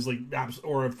boomerism is like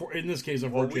in this case a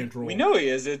 4chan troll. We know he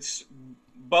is. It's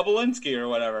Bubblinski or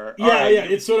whatever. Yeah,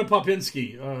 it's Soda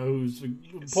Popinski, who's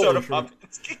Polish, but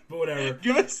whatever.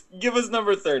 Give us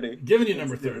number 30. Giving you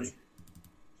number 30.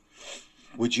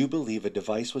 Would you believe a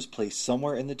device was placed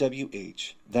somewhere in the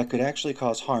WH that could actually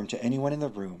cause harm to anyone in the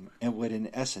room and would in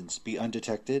essence be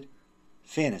undetected?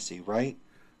 Fantasy, right?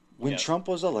 When Trump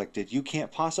was elected, you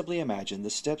can't possibly imagine the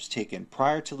steps taken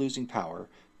prior to losing power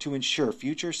to ensure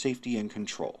future safety and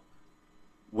control.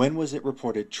 When was it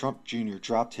reported Trump Jr.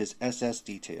 dropped his SS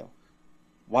detail?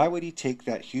 Why would he take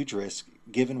that huge risk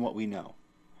given what we know?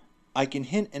 I can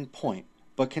hint and point,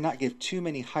 but cannot give too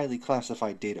many highly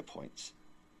classified data points.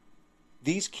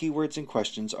 These keywords and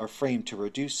questions are framed to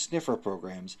reduce sniffer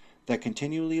programs that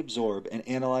continually absorb and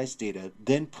analyze data,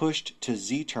 then pushed to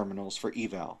Z terminals for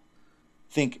eval.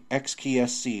 Think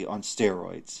XKeysC on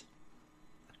steroids.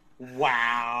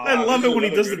 Wow. I love it when he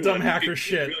does the dumb hacker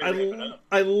shit.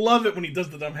 I love it when he does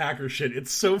the dumb hacker shit.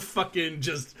 It's so fucking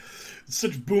just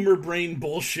such boomer brain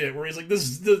bullshit where he's like,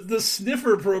 the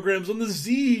sniffer programs on the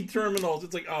Z terminals.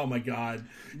 It's like, oh my god.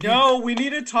 No, we need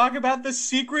to talk about the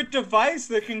secret device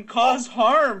that can cause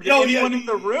harm to anyone in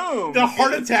the room. The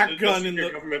heart attack gun in the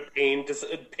government pain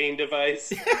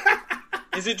device.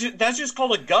 Is it? That's just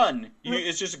called a gun.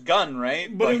 It's just a gun,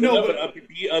 right? But but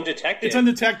be undetected. It's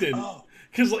undetected. Oh.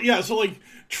 Because, so, like,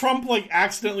 Trump, like,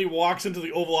 accidentally walks into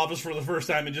the Oval Office for the first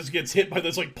time and just gets hit by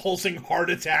this, like, pulsing heart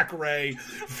attack ray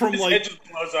from, His head just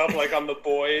blows up, like, on The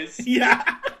Boys. Yeah.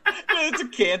 It's a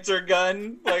cancer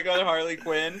gun, like on Harley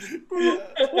Quinn.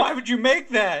 Why would you make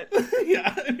that?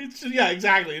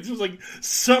 Exactly. It's just, like,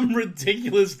 some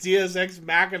ridiculous Deus Ex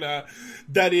Machina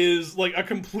that is, like, a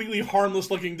completely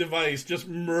harmless-looking device, just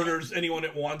murders anyone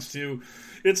it wants to.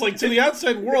 It's like, to the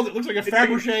outside world, it looks like a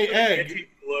Fabergé egg.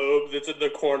 globe that's in the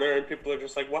corner, and people are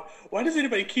just like, why does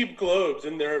anybody keep globes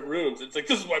in their rooms? It's like,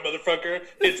 this is why, motherfucker,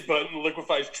 hits button,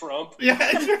 liquefies Trump. Yeah.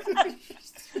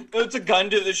 It's a gun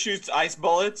that shoots ice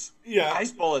bullets. Yeah.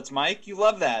 Ice bullets, Mike. You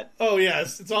love that. Oh,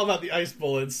 yes. It's all about the ice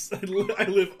bullets. I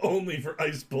live only for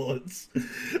ice bullets.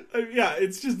 Yeah,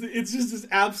 it's just this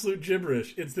absolute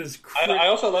gibberish. It's this... I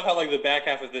also love how, like, the back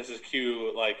half of this is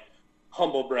Q, like,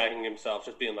 humble bragging himself,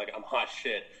 just being like, I'm hot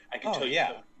shit. I can tell you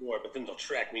more, but then they'll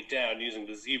track me down using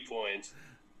the Z points.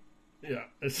 Yeah.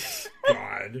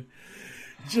 God.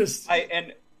 Just...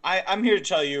 I'm here to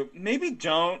tell you, maybe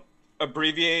don't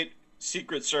abbreviate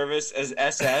Secret Service as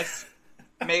SS.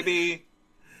 Maybe,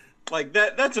 like,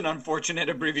 that's an unfortunate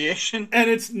abbreviation. And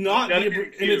it's not...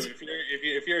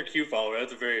 If you're a Q follower,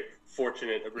 that's a very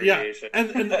fortunate abbreviation. Yeah,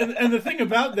 and the thing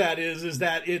about that is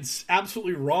that it's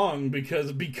absolutely wrong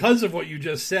because of what you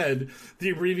just said. The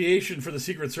abbreviation for the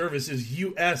Secret Service is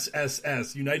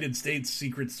USSS, United States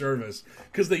Secret Service,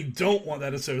 because they don't want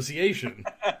that association.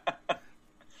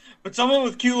 But someone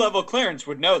with Q-level clearance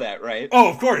would know that, right? Oh,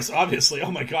 of course, obviously.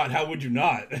 Oh my God, how would you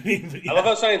not? I mean, I love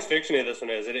how science fiction-y this one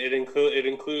is. It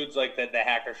includes like the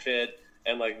hacker shit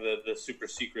and like the super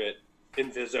secret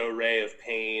Inviso ray of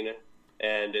pain,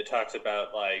 and it talks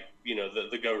about like, you know,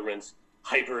 the government's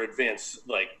hyper advanced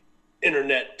like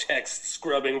internet text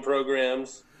scrubbing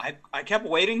programs. I kept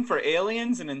waiting for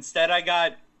aliens, and instead I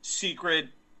got secret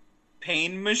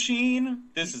pain machine.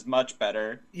 This is much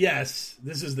better. Yes,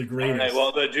 this is the greatest. All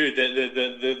right, well, dude,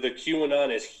 the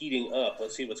QAnon is heating up.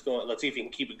 Let's see what's going on. Let's see if you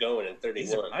can keep it going in 31.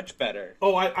 These are much better.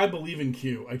 Oh, I believe in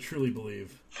Q. I truly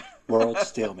believe. World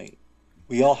stalemate.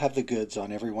 We all have the goods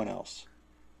on everyone else.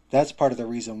 That's part of the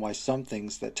reason why some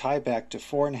things that tie back to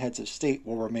foreign heads of state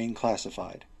will remain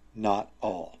classified. Not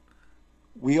all.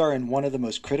 We are in one of the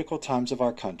most critical times of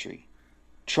our country.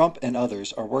 Trump and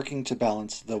others are working to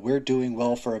balance the "we're doing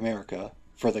well for America"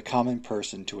 for the common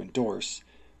person to endorse,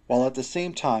 while at the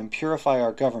same time purify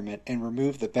our government and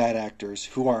remove the bad actors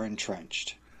who are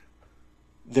entrenched.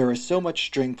 There is so much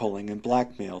string pulling and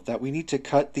blackmail that we need to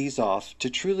cut these off to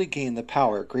truly gain the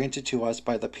power granted to us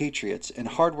by the patriots and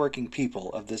hardworking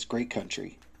people of this great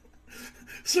country.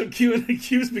 So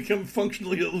Q's become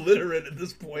functionally illiterate at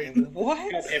this point.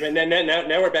 What? And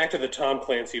now we're back to the Tom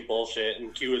Clancy bullshit,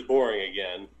 and Q is boring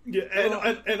again.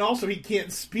 Yeah, and also he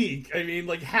can't speak. I mean,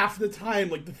 like half the time,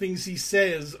 like the things he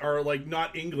says are like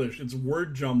not English; it's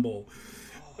word jumble.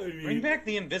 I mean, bring back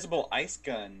the invisible ice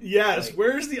gun. Yes, like...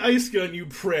 where's the ice gun, you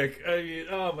prick? I mean,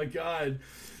 oh my God!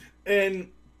 And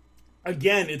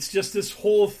again, it's just this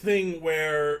whole thing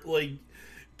where like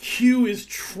Q is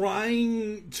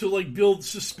trying to like build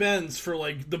suspense for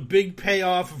like the big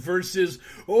payoff versus,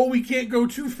 oh, we can't go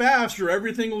too fast or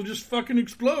everything will just fucking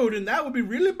explode and that would be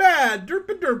really bad.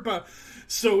 Derpa derpa.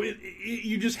 So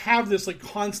you just have this like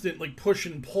constant like push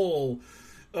and pull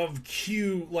of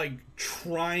Q like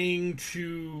trying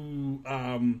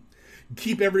to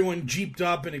keep everyone jeeped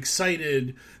up and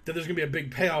excited that there's going to be a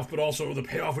big payoff, but also the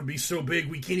payoff would be so big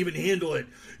we can't even handle it.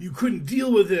 You couldn't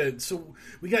deal with it, so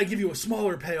we got to give you a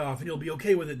smaller payoff and you'll be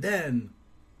okay with it then.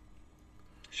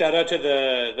 Shout out to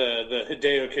the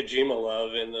Hideo Kojima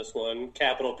love in this one.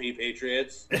 Capital P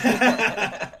Patriots.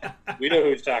 We know who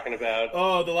he's talking about.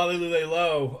 Oh, the Lolly Lule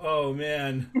Low. Oh,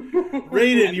 man.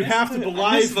 Raiden, you have to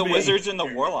believe the Wizards and the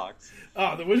Warlocks.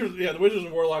 Oh, the Wizards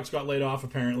and Warlocks got laid off,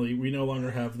 apparently. We no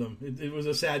longer have them. It was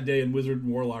a sad day in Wizard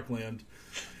and Warlock land.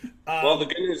 Well, the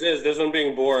good news is this one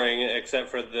being boring, except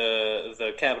for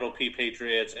the capital P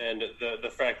Patriots and the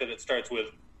fact that it starts with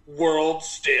World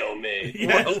Stalemate.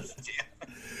 Yes. World Stalemate.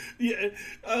 Yeah,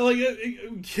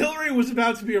 Hillary was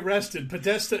about to be arrested.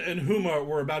 Podesta and Huma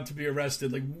were about to be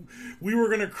arrested. Like, we were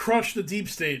going to crush the deep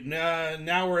state.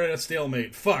 Now we're at a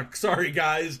stalemate. Fuck. Sorry,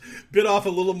 guys. Bit off a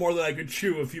little more than I could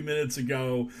chew a few minutes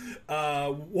ago.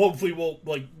 Hopefully we'll,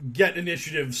 like, get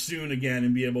initiative soon again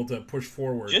and be able to push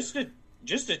forward.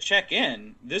 Just to check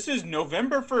in, this is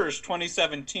November 1st,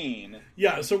 2017.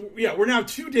 Yeah, so, we're now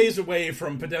 2 days away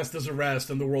from Podesta's arrest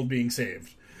and the world being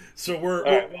saved. So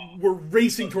we're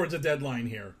racing towards a deadline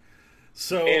here.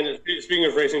 So, and speaking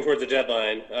of racing towards a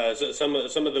deadline, so some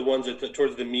of the ones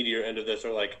towards the meteor end of this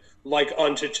are like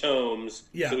onto tomes.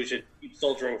 Yeah. So we should keep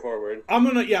soldiering forward. I'm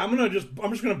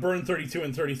just gonna burn 32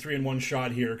 and 33 in one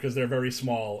shot here because they're very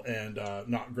small and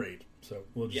not great. So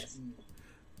we'll just. Yes.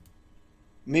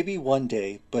 Maybe one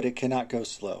day, but it cannot go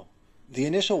slow. The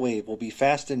initial wave will be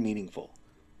fast and meaningful.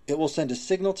 It will send a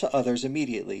signal to others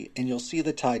immediately, and you'll see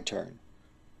the tide turn.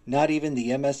 Not even the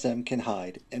MSM can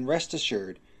hide, and rest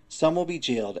assured, some will be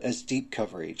jailed as deep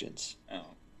cover agents.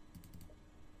 Oh.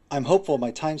 I'm hopeful my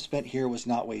time spent here was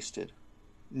not wasted.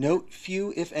 Note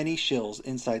few, if any, shills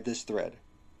inside this thread.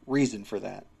 Reason for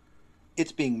that.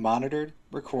 It's being monitored,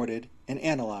 recorded, and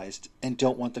analyzed, and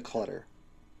don't want the clutter.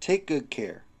 Take good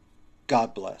care.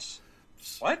 God bless.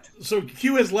 What? So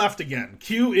Q has left again.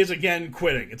 Q is again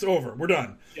quitting. It's over. We're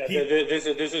done. Yeah, this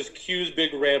is Q's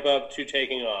big ramp up to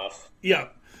taking off. Yeah.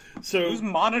 So who's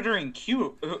monitoring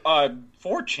Q?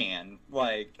 4chan,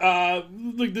 like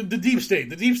the deep state.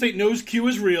 The deep state knows Q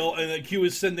is real, and that Q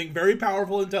is sending very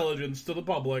powerful intelligence to the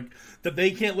public that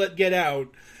they can't let get out.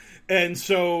 And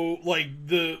so,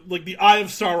 the Eye of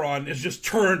Sauron is just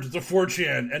turned to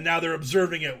 4chan, and now they're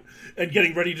observing it and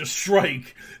getting ready to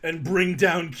strike and bring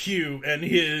down Q and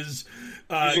his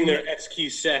using their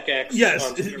XQ-SEC-X.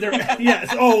 Yes, on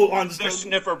yes. Oh, on their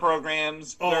sniffer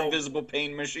programs, their invisible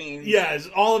pain machines. Yes,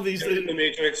 all of these. The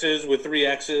matrices with 3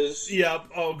 X's. Yep.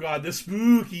 Oh god, the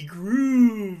spooky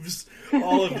grooves.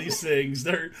 All of these things.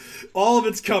 All of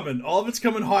it's coming. All of it's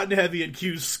coming hot and heavy at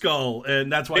Q's skull,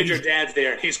 and that's why. And your dad's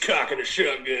there. He's cocking a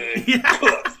shotgun.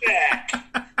 Yeah.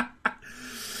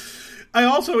 I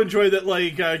also enjoy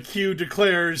that, Q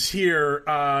declares here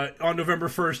on November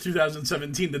 1st,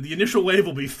 2017, that the initial wave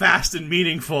will be fast and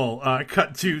meaningful.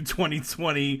 Cut to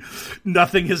 2020.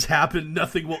 Nothing has happened.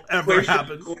 Nothing will ever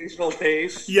happen. Glacial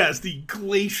pace. Yes, the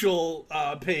glacial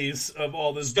pace of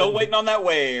all this. Still waiting on that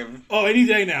wave. Oh, any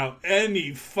day now.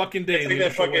 Any fucking day.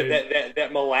 It's like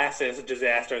that molasses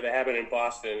disaster that happened in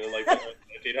Boston in, the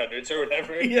 1800s or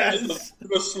whatever. Yes. The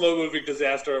most slow-moving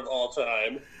disaster of all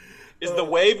time. Is the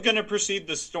wave going to precede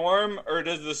the storm, or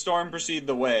does the storm precede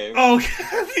the wave? Oh,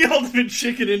 the ultimate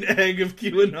chicken and egg of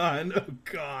QAnon. Oh,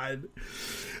 God.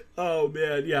 Oh,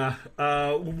 man, yeah.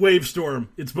 Wave storm.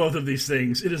 It's both of these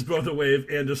things. It is both a wave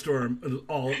and a storm. It is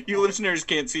all. You listeners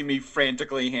can't see me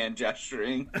frantically hand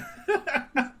gesturing.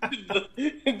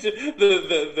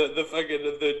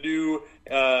 the new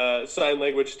sign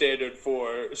language standard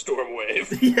for storm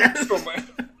wave. Yes. Storm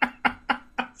wave.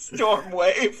 Storm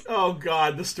wave. Oh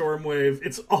god, the storm wave.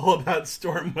 It's all about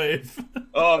storm wave.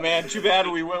 Oh man, too bad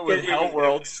we went with Hell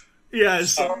Worlds.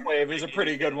 Yes. Storm wave is a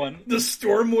pretty good one. The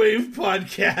Storm Wave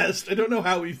podcast. I don't know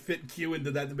how we fit Q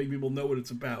into that to make people know what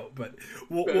it's about, but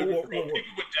people would definitely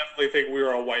think we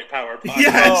were a white power podcast.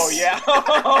 Yes. Oh yeah.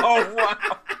 Oh wow.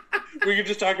 We could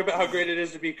just talk about how great it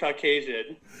is to be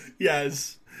Caucasian.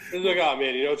 Yes. It's like, oh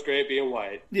man, it's great being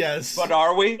white. Yes. But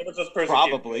are we?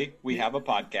 Probably. We have a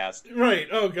podcast. Right.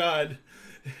 Oh god.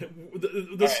 All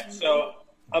right, so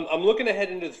I'm looking ahead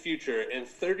into the future, and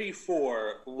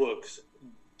 34 looks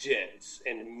dense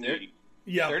and meaty.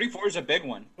 Yeah, 34 is a big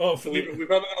one. Oh, so we're probably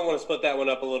going to want to split that one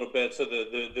up a little bit so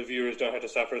the viewers don't have to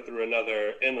suffer through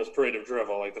another endless parade of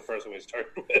drivel like the first one we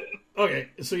started with. Okay,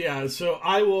 so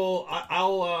I'm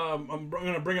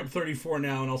going to bring up 34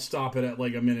 now, and I'll stop it at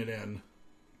like a minute in.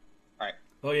 All right.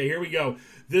 Okay, here we go.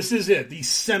 This is it, the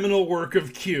seminal work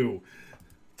of Q.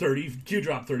 Q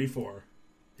drop 34,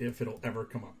 if it'll ever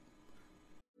come up.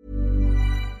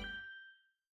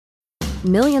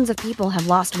 Millions of people have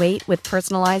lost weight with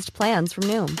personalized plans from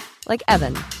Noom. Like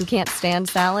Evan, who can't stand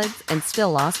salads and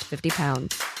still lost 50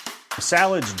 pounds.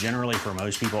 Salads generally for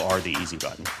most people are the easy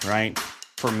button, right?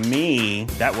 For me,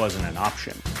 that wasn't an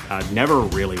option. I never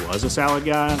really was a salad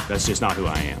guy. That's just not who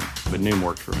I am. But Noom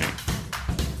worked for me.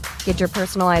 Get your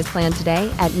personalized plan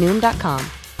today at Noom.com.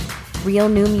 Real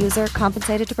Noom user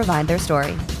compensated to provide their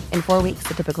story. In 4 weeks,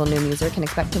 the typical Noom user can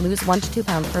expect to lose 1 to 2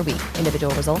 pounds per week.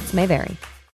 Individual results may vary.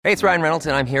 Hey, it's Ryan Reynolds,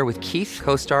 and I'm here with Keith,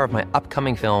 co-star of my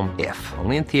upcoming film, If,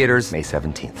 only in theaters May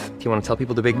 17th. Do you want to tell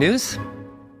people the big news?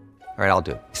 All right, I'll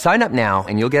do it. Sign up now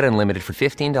and you'll get unlimited for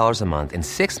 $15 a month and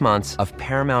 6 months of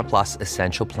Paramount Plus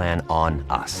Essential Plan on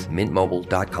us.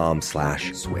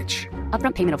 MintMobile.com/switch.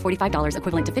 Upfront payment of $45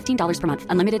 equivalent to $15 per month.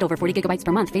 Unlimited over 40 gigabytes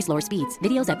per month. Face lower speeds.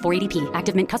 Videos at 480p.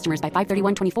 Active Mint customers by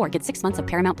 531.24 get 6 months of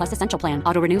Paramount Plus Essential Plan.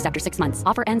 Auto renews after 6 months.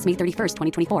 Offer ends May 31st,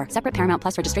 2024. Separate Paramount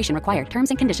Plus registration required. Terms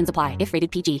and conditions apply if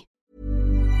rated PG.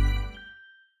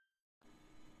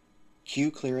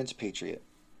 Q Clearance Patriot.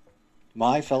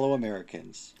 My fellow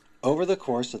Americans, over the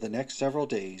course of the next several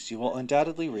days, you will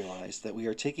undoubtedly realize that we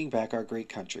are taking back our great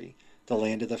country, the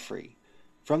land of the free,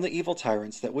 from the evil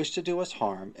tyrants that wish to do us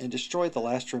harm and destroy the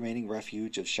last remaining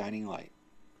refuge of shining light.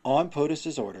 On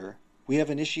POTUS's order, we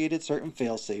have initiated certain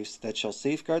fail-safes that shall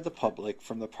safeguard the public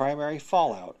from the primary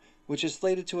fallout, which is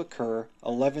slated to occur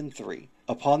 11/3,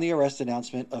 upon the arrest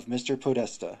announcement of Mr.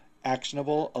 Podesta,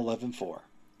 actionable 11/4.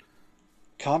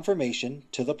 Confirmation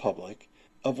to the public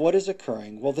of what is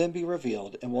occurring will then be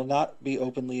revealed and will not be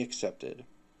openly accepted.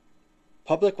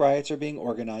 Public riots are being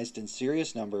organized in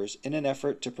serious numbers in an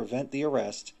effort to prevent the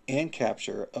arrest and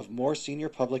capture of more senior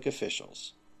public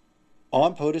officials.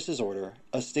 On POTUS's order,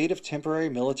 a state of temporary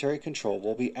military control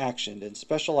will be actioned and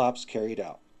special ops carried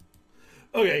out.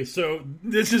 Okay, so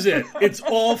this is it. It's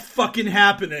all fucking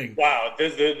happening. Wow,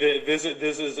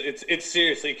 it's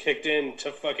seriously kicked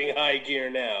into fucking high gear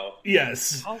now.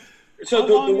 Yes. So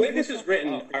the way this is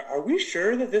written, are we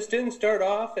sure that this didn't start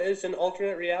off as an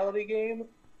alternate reality game?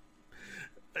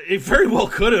 It very well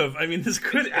could have. I mean, this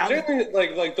could certainly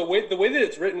like the way that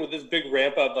it's written with this big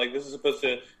ramp up. Like this is supposed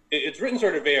to. It's written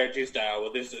sort of ARG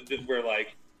style, where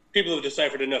like people have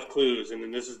deciphered enough clues, and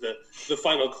then this is the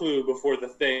final clue before the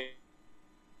thing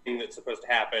that's supposed to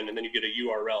happen, and then you get a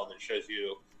URL that shows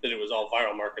you that it was all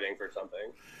viral marketing for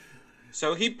something.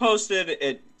 So he posted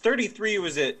at 33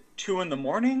 was at 2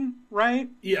 a.m, right?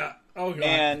 Yeah. Oh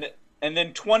god. And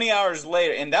then 20 hours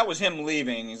later, and that was him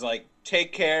leaving. He's like,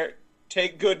 "Take care,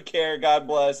 take good care, God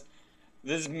bless.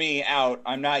 This is me out.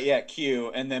 I'm not yet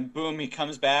Q." And then boom, he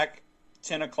comes back,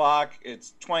 10 o'clock.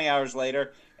 It's 20 hours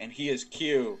later, and he is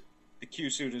Q. The Q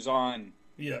suit is on.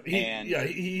 Yeah,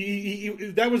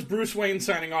 that was Bruce Wayne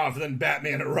signing off, and then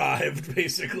Batman arrived,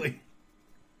 basically.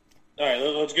 All right,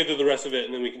 let's get to the rest of it,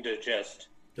 and then we can digest.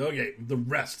 Okay, the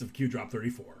rest of Q Drop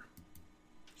 34.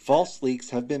 False leaks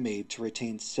have been made to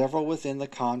retain several within the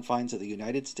confines of the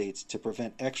United States to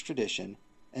prevent extradition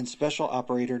and special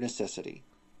operator necessity.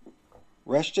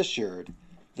 Rest assured,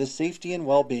 the safety and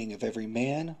well-being of every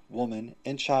man, woman,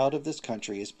 and child of this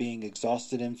country is being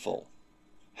exhausted in full.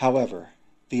 However,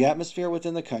 the atmosphere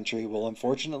within the country will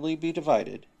unfortunately be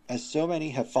divided, as so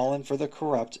many have fallen for the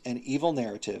corrupt and evil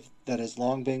narrative that has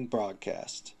long been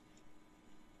broadcast.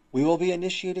 We will be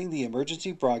initiating the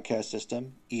Emergency Broadcast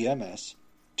System, EMS,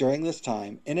 during this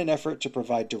time in an effort to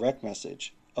provide direct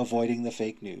message, avoiding the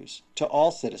fake news, to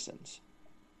all citizens.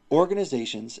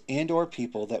 Organizations and/or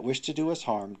people that wish to do us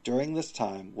harm during this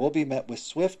time will be met with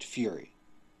swift fury.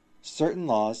 Certain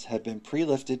laws have been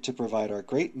pre-lifted to provide our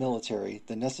great military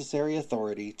the necessary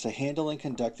authority to handle and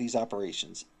conduct these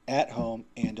operations at home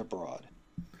and abroad.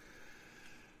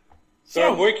 So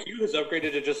our boy Q has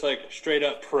upgraded to just like straight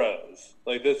up prose.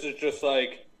 Like this is just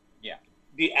like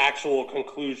the actual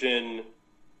conclusion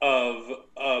of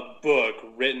a book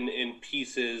written in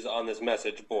pieces on this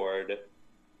message board.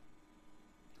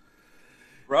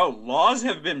 Bro, laws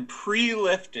have been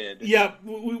pre-lifted. Yeah,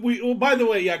 well, by the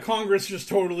way, Congress just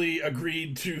totally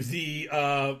agreed to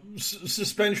the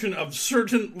suspension of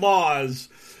certain laws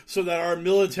so that our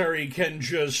military can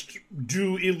just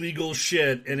do illegal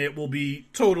shit and it will be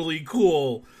totally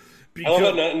cool. I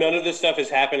love that none of this stuff is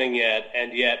happening yet,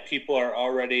 and yet people are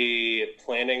already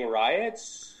planning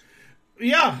riots.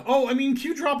 Yeah. Oh, I mean,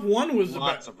 Q Drop 1 was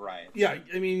lots of riots. Yeah,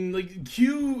 I mean, like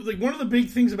Q, like one of the big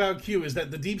things about Q is that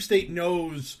the deep state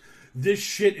knows this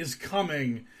shit is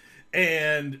coming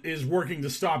and is working to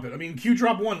stop it. I mean, Q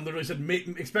Drop 1 literally said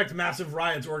expect massive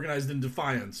riots organized in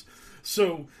defiance.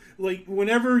 So, like,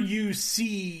 whenever you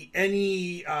see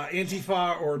any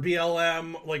Antifa or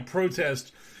BLM like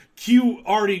protest, Q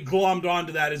already glommed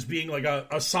onto that as being like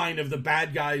a sign of the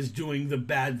bad guys doing the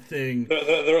bad thing.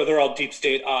 They're all deep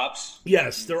state ops.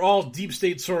 Yes, they're all deep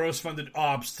state Soros-funded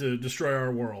ops to destroy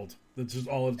our world. That's just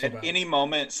all it's about. At any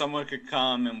moment, someone could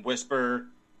come and whisper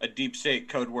a deep state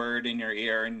code word in your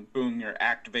ear, and boom, you're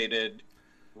activated.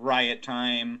 Riot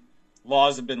time.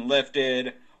 Laws have been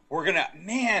lifted. We're gonna...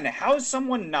 Man, how has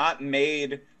someone not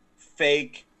made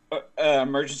fake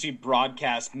emergency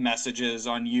broadcast messages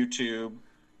on YouTube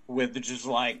with just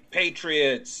like,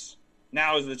 Patriots,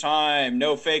 now is the time,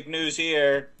 no fake news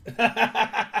here?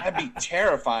 That'd be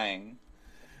terrifying.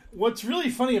 What's really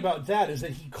funny about that is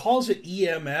that he calls it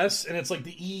EMS, and it's like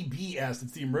the EBS.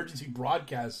 It's the Emergency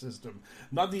Broadcast System,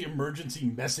 not the Emergency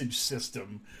Message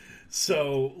System.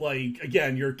 So, like,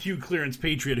 again, your Q clearance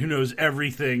patriot who knows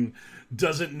everything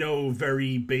doesn't know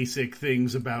very basic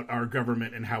things about our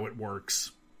government and how it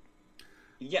works.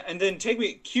 Yeah, and then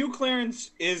Q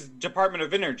clearance is Department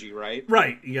of Energy, right?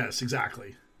 Right, yes,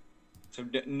 exactly. So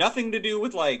nothing to do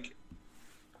with, like,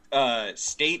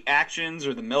 state actions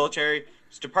or the military.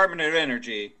 It's Department of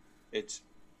Energy. It's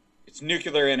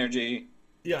nuclear energy.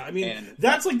 Yeah, I mean,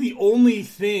 that's, like, the only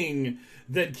thing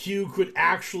that Q could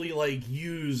actually, like,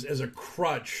 use as a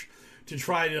crutch to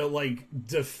try to, like,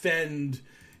 defend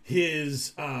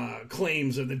his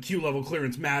claims of the Q-level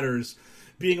clearance matters.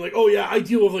 Being like, oh yeah, I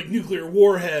deal with like nuclear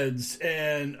warheads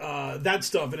and that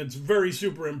stuff, and it's very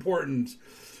super important.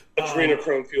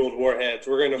 Adrenochrome-fueled warheads.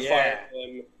 We're going to fire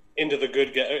them into the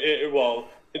good guys. Well,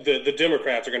 the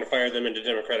Democrats are going to fire them into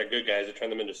Democratic good guys and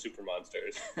turn them into super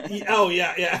monsters. Oh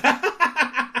yeah.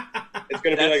 It's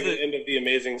going to be like the end of the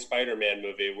Amazing Spider-Man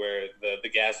movie where the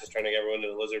gas is turning everyone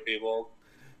into lizard people.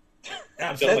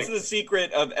 Absolutely. That's the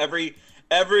secret of every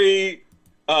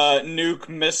nuke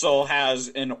missile has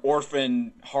an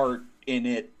orphan heart in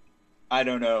it. I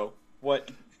don't know what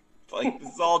Like,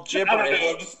 this is all I gibberish. don't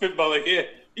know, I'm just spitballing here.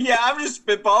 Yeah, I'm just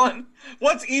spitballing.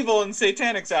 What's evil and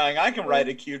satanic sounding? I can write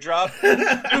a Q drop.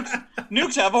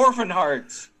 Nukes have orphan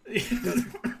hearts.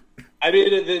 I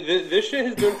mean, this shit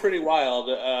has been pretty wild.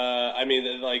 I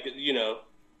mean, like, you know,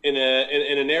 in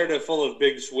a narrative full of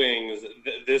big swings,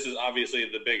 this is obviously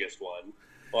the biggest one.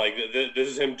 Like, this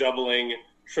is him doubling,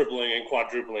 tripling, and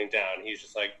quadrupling down. He's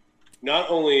just like, not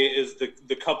only is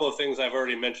the couple of things I've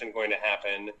already mentioned going to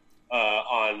happen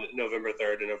on November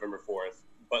 3rd and November 4th,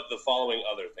 but the following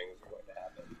other things are going to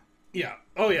happen. Yeah.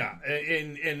 Oh, yeah.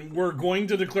 And we're going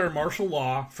to declare martial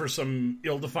law for some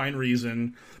ill-defined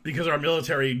reason because our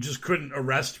military just couldn't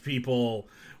arrest people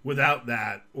without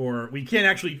that, or we can't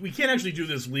actually do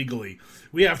this legally.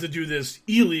 We have to do this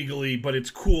illegally, but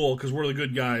it's cool because we're the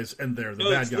good guys and they're the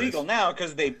bad guys. It's legal now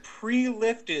because they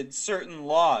pre-lifted certain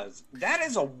laws. That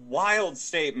is a wild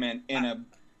statement in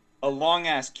a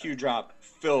long-ass Q drop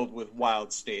filled with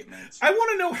wild statements. I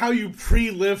want to know how you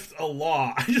pre-lift a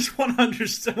law. I just want to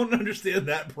understand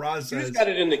that process. You just got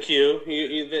it in the queue.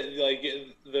 Like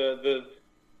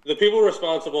the people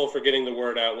responsible for getting the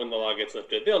word out when the law gets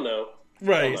lifted, they'll know.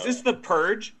 Right. Is this the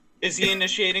purge? Is he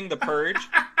initiating the purge?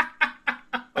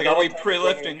 Like, are we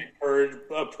pre-lifting?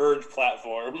 A purge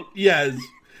platform. Yes.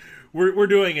 We're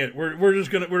doing it.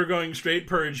 We're going straight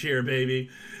purge here,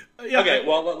 baby. Yeah, okay,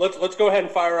 well, let's go ahead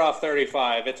and fire off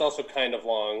 35. It's also kind of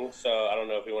long, so I don't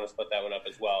know if we want to split that one up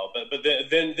as well. But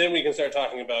then we can start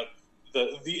talking about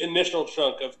the initial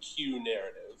chunk of Q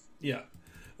narrative. Yeah.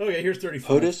 Okay, here's 35.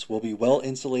 POTUS will be well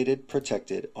insulated,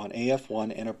 protected on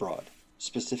AF-1 and abroad,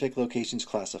 specific locations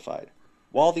classified,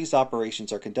 while these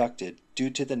operations are conducted due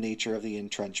to the nature of the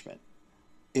entrenchment.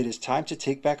 It is time to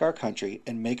take back our country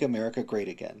and make America great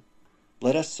again.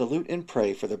 Let us salute and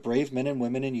pray for the brave men and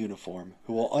women in uniform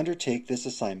who will undertake this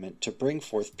assignment to bring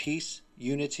forth peace,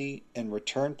 unity, and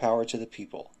return power to the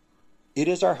people. It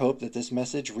is our hope that this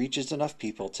message reaches enough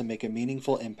people to make a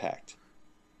meaningful impact.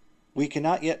 We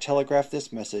cannot yet telegraph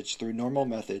this message through normal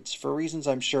methods for reasons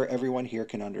I'm sure everyone here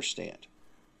can understand.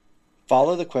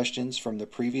 Follow the questions from the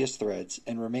previous threads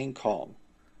and remain calm.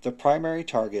 The primary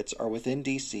targets are within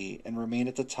DC and remain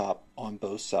at the top on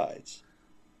both sides.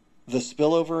 The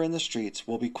spillover in the streets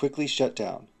will be quickly shut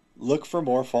down. Look for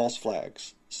more false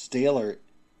flags. Stay alert,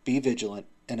 be vigilant,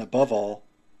 and above all,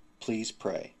 please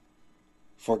pray.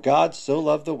 For God so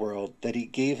loved the world that he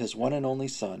gave his one and only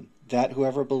Son, that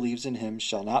whoever believes in him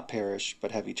shall not perish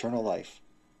but have eternal life.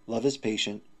 Love is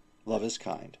patient, love is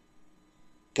kind.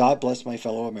 God bless my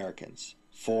fellow Americans.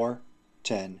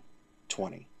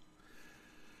 4/10/20.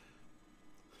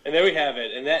 And there we have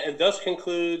it. And thus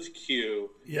concludes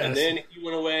Q. Yes. And then he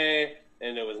went away,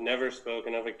 and it was never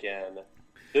spoken of again.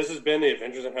 This has been the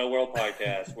Adventures in Hell World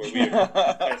podcast, where we have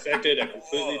dissected a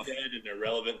completely dead and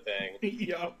irrelevant thing.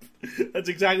 Yup. That's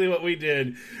exactly what we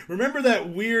did. Remember that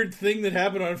weird thing that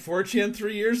happened on 4chan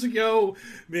 3 years ago?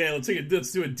 Man,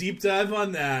 let's do a deep dive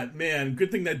on that. Man,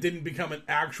 good thing that didn't become an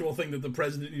actual thing that the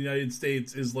President of the United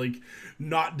States is, like,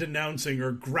 not denouncing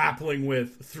or grappling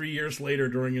with 3 years later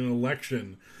during an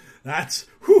election. That's,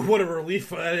 what a relief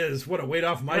that is. What a weight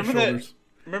off my shoulders.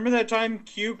 Remember that time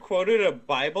Q quoted a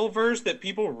Bible verse that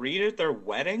people read at their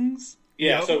weddings?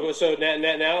 Yeah. Yep. So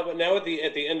now at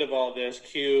the end of all this,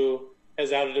 Q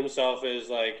has outed himself as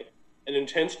like an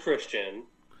intense Christian,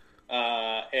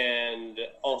 and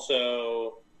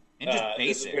also just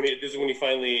basic. This is when he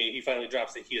finally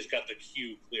drops that he has got the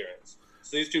Q clearance.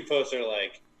 So these two posts are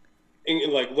like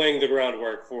laying the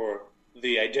groundwork for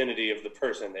the identity of the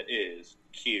person that is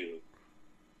Q.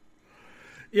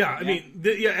 Yeah, I mean,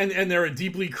 and they're a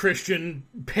deeply Christian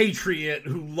patriot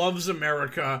who loves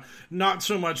America, not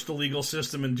so much the legal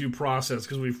system and due process,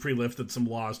 because we've pre-lifted some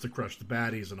laws to crush the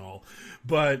baddies and all.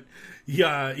 But,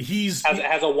 yeah,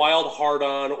 has a wild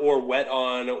hard-on or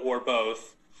wet-on or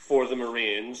both for the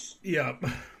Marines. Yeah.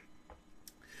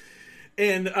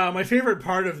 And my favorite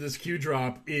part of this Q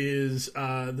drop is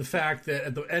the fact that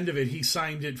at the end of it, he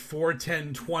signed it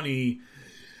 4/10/20.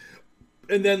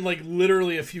 And then, like,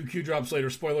 literally a few Q drops later,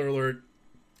 spoiler alert,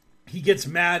 he gets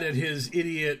mad at his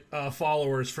idiot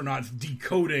followers for not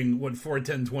decoding what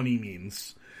 4/10/20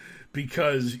 means.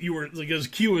 Because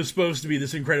Q is supposed to be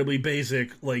this incredibly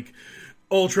basic, like,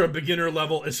 ultra beginner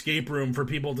level escape room for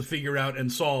people to figure out and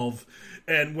solve.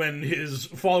 And when his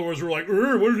followers were like, what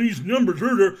are these numbers?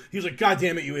 He's like, God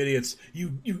damn it, you idiots.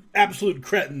 You absolute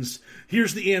cretins.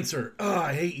 Here's the answer.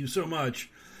 I hate you so much.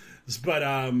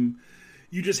 But,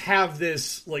 you just have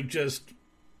this, like, just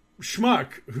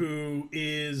schmuck who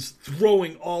is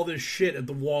throwing all this shit at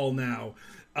the wall now.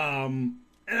 And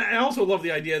I also love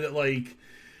the idea that, like,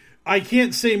 I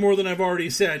can't say more than I've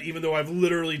already said, even though I've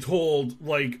literally told,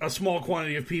 like, a small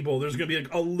quantity of people there's going to be,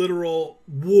 like, a literal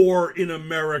war in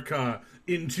America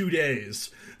in 2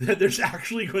 days. That there's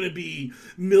actually going to be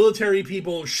military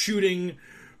people shooting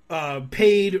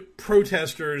paid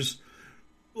protesters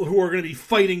who are going to be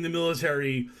fighting the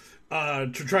military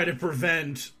to try to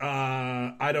prevent,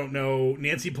 I don't know,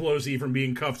 Nancy Pelosi from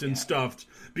being cuffed and stuffed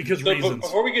because reasons.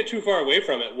 Before we get too far away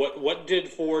from it, what did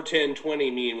 41020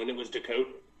 mean when it was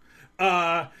decoded?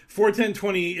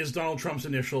 41020 is Donald Trump's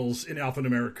initials in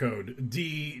alphanumeric code,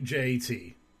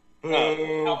 DJT.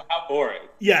 How boring.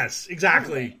 Yes,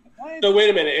 exactly. So wait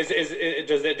a minute,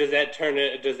 does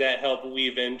that help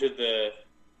weave into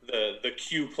the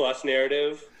Q plus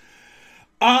narrative?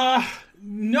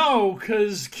 No,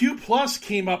 because Q plus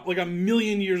came up like a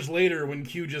million years later when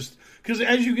Q just... Because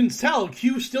as you can tell,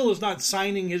 Q still is not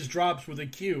signing his drops with a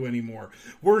Q anymore.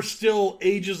 We're still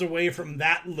ages away from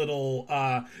that little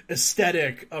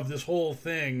aesthetic of this whole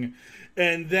thing.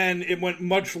 And then it went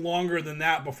much longer than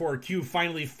that before Q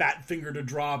finally fat-fingered a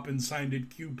drop and signed it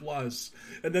Q+.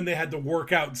 And then they had to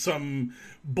work out some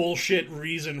bullshit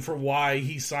reason for why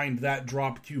he signed that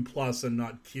drop Q+ and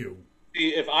not Q.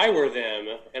 See, if I were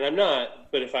them, and I'm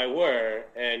not, but if I were,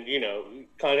 and,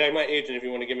 contact my agent if you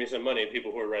want to give me some money,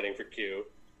 people who are writing for Q,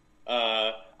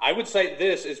 I would cite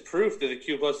this as proof that the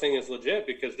Q+ thing is legit,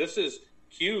 because this is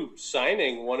Q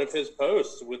signing one of his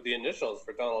posts with the initials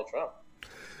for Donald Trump.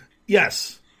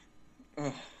 Yes.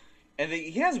 And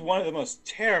he has one of the most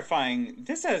terrifying...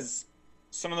 This has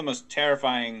some of the most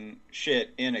terrifying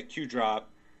shit in a Q drop.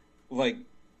 Like,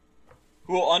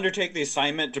 who will undertake the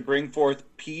assignment to bring forth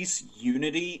peace,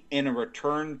 unity, and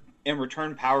return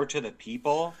power to the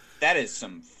people. That is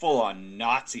some full-on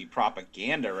Nazi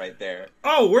propaganda right there.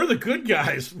 Oh, we're the good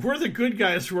guys. We're the good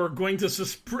guys who are going to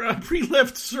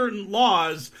pre-lift certain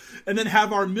laws and then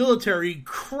have our military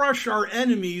crush our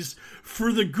enemies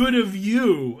for the good of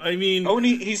you. I mean... Oh, and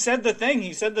he said the thing.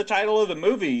 He said the title of the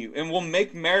movie, and we'll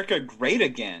make America great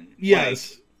again.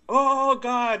 Yes. Like, oh,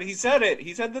 God, he said it.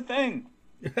 He said the thing.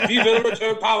 We will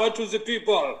return power to the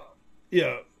people.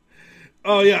 Yeah.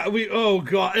 Oh yeah,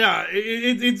 God, yeah.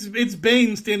 It's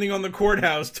Bane standing on the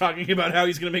courthouse talking about how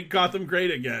he's going to make Gotham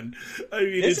great again. I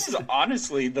mean, this is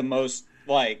honestly the most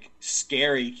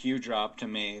scary Q drop to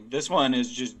me. This one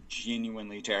is just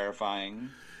genuinely terrifying.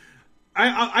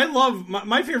 I love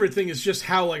my favorite thing is just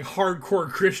how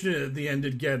hardcore Christian at the end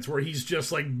it gets, where he's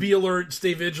just be alert,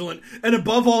 stay vigilant, and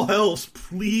above all else,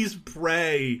 please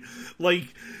pray.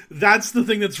 That's the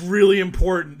thing that's really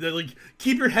important. That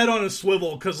keep your head on a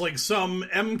swivel, because some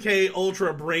MK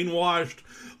Ultra brainwashed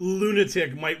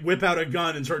lunatic might whip out a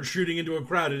gun and start shooting into a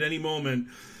crowd at any moment.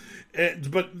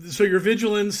 So your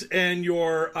vigilance and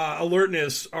your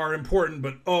alertness are important,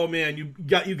 but oh man, you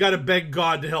got to beg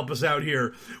God to help us out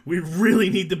here. We really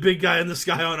need the big guy in the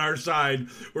sky on our side,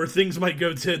 or things might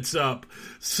go tits up.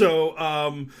 So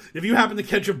if you happen to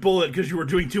catch a bullet because you were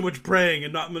doing too much praying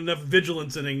and not enough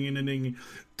vigilance,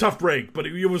 tough break, but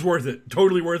it was worth it.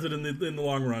 Totally worth it in the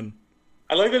long run.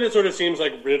 I like that it sort of seems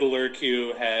like Riddler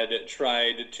Q had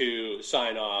tried to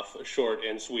sign off short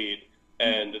and sweet,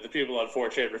 and the people on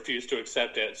 4chan refused to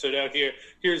accept it. So now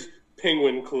here's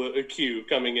Penguin Q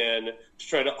coming in to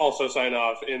try to also sign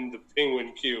off in the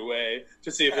Penguin Q way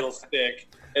to see if it'll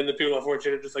stick. And the people on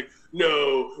 4chan are just like,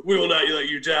 no, we will not let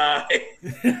you die.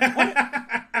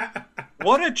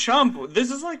 What a chump.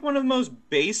 This is one of the most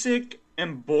basic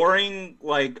and boring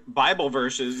Bible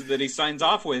verses that he signs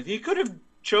off with. He could have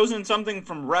chosen something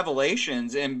from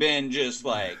Revelations and been just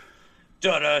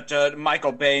da-da-da,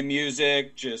 Michael Bay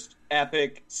music, just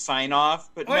epic sign-off.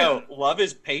 But love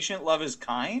is patient, love is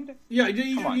kind? Yeah,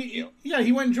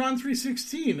 he went John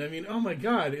 3:16. I mean, oh my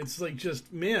God, it's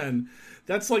man,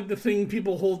 that's the thing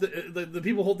people hold, the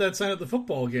people hold that sign at the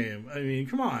football game. I mean,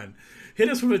 come on. Hit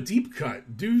us with a deep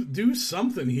cut. Do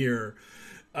something here.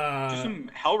 Do some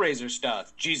Hellraiser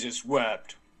stuff. Jesus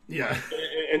wept. Yeah.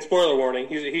 And spoiler warning,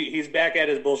 he's back at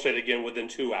his bullshit again within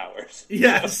 2 hours.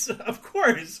 Yes, of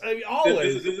course. I mean,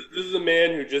 always. This is a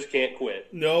man who just can't quit.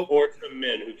 Nope. Or some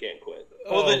men who can't quit.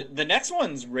 Well, the next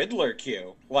one's Riddler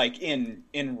Q, in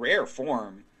rare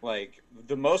form,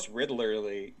 the most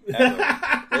Riddlerly ever.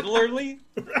 Riddlerly?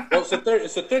 Well, so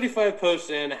 35 posts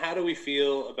in. How do we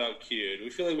feel about Q? Do we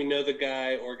feel like we know the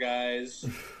guy or guys?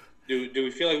 Do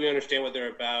we feel like we understand what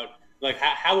they're about?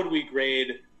 How would we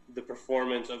grade the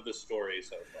performance of the story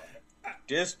so far?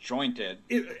 Disjointed.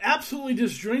 Absolutely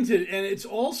disjointed, and it's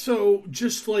also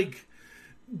just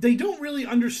they don't really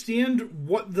understand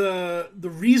what the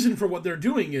reason for what they're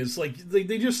doing is.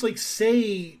 They just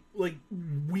say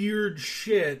weird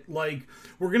shit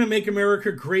we're gonna make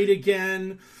America great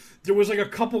again. there was like a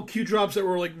couple Q drops that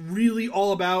were like really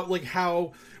all about like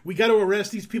how we got to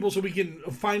arrest these people so we can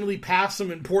finally pass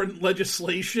some important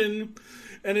legislation.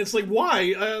 And it's like,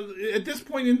 why? At this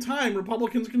point in time,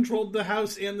 Republicans controlled the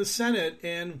House and the Senate,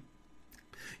 and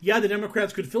yeah, the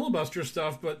Democrats could filibuster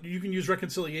stuff, but you can use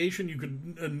reconciliation.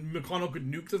 McConnell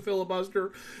could nuke the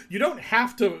filibuster. You don't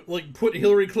have to like put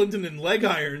Hillary Clinton in leg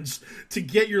irons to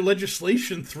get your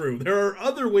legislation through. There are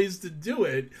other ways to do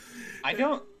it.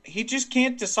 He just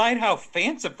can't decide how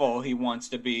fanciful he wants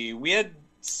to be. We had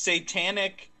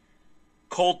satanic,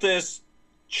 cultist,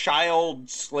 child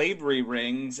slavery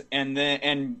rings,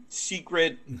 and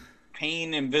secret,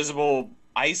 invisible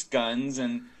ice guns,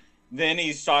 and then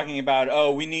he's talking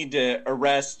about, we need to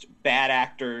arrest bad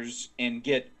actors and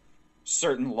get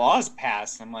certain laws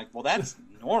passed. I'm like, well, that's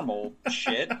normal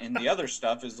shit, and the other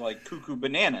stuff is like cuckoo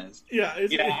bananas. Yeah,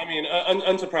 I mean,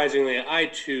 unsurprisingly, I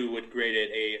too would grade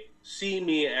it a see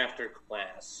me after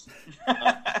class.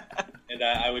 And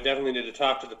I would definitely need to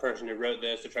talk to the person who wrote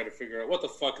this to try to figure out what the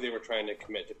fuck they were trying to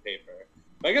commit to paper.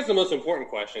 But I guess the most important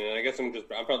question, and I guess I'm just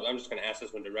going to ask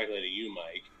this one directly to you,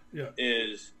 Mike,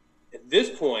 is at this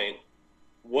point,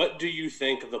 what do you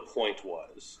think the point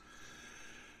was?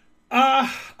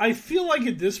 I feel like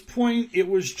at this point it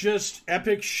was just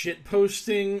epic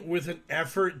shitposting with an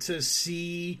effort to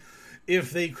see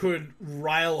if they could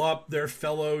rile up their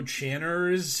fellow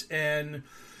channers and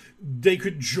they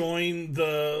could join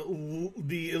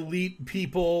the elite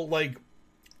people like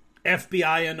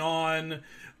FBI Anon,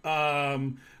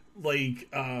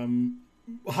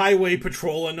 Highway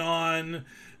Patrol Anon.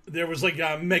 There was like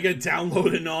a Mega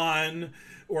Download Anon,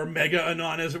 or Mega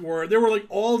Anon as it were. There were like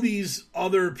all these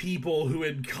other people who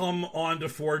had come onto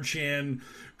 4chan,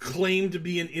 claimed to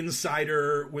be an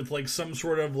insider with like some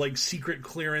sort of like secret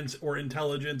clearance or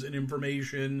intelligence and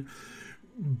information,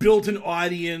 built an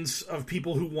audience of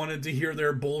people who wanted to hear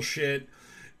their bullshit,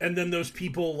 and then those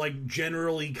people like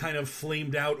generally kind of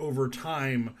flamed out over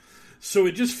time. So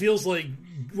it just feels like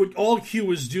what all Q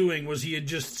was doing was he had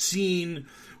just seen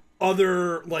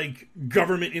other like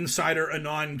government insider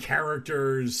Anon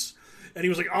characters, and he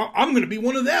was like, I'm going to be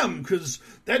one of them because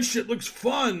that shit looks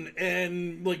fun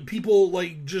and like people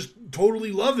like just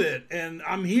totally love it, and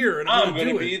I'm here and I'm going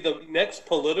to be the next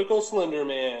political Slender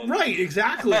Man. Right,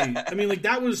 exactly. I mean, like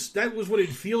that was what it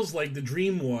feels like the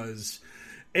dream was.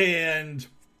 And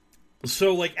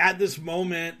so like at this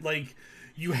moment, like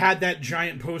you had that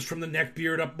giant post from the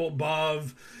neckbeard up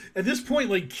above. At this point,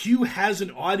 like, Q has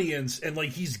an audience, and,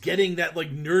 like, he's getting that,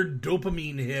 like, nerd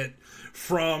dopamine hit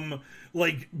from,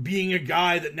 like, being a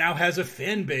guy that now has a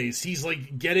fan base. He's,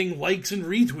 like, getting likes and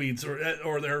retweets,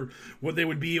 or they're what they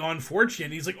would be on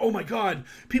 4chan. He's like, oh my god,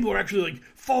 people are actually, like,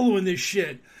 following this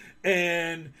shit.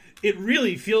 And it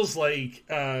really feels like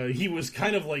he was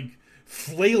kind of, like,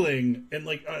 flailing, and,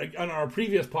 like, on our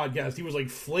previous podcast, he was, like,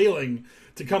 flailing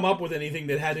to come up with anything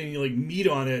that had any, like, meat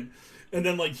on it. And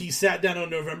then, like, he sat down on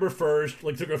November 1st,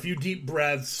 like, took a few deep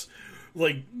breaths,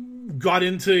 like, got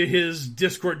into his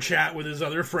Discord chat with his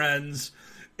other friends,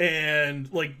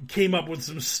 and, like, came up with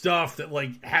some stuff that,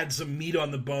 like, had some meat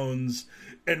on the bones,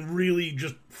 and really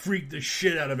just freaked the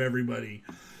shit out of everybody.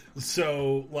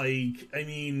 So, like, I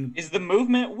mean...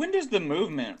 when does the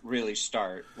movement really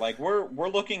start? Like, we're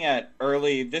looking at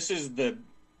early, this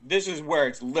is where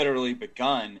it's literally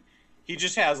begun. He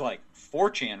just has, like,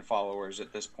 4chan followers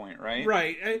at this point, right?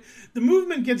 Right. The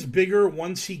movement gets bigger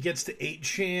once he gets to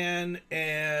 8chan,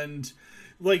 and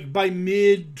like by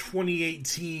mid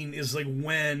 2018 is like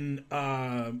when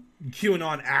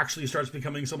QAnon actually starts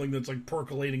becoming something that's like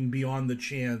percolating beyond the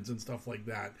chans and stuff like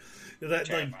that.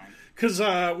 Because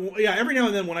every now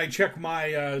and then when I check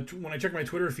my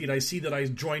Twitter feed, I see that I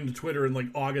joined Twitter in like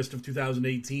August of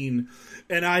 2018,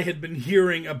 and I had been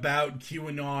hearing about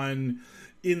QAnon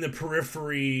in the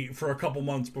periphery for a couple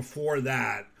months before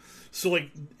that. So,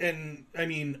 like, and, I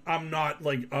mean, I'm not,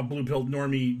 like, a blue-pilled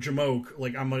normie jamoke.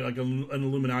 Like, I'm, like, an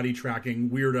Illuminati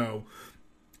tracking weirdo.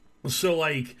 So,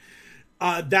 like,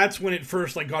 that's when it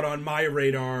first, like, got on my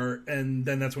radar, and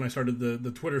then that's when I started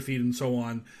the Twitter feed and so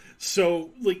on. So,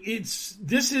 like,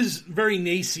 this is very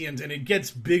nascent, and it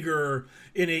gets bigger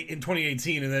in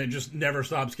 2018, and then it just never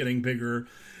stops getting bigger.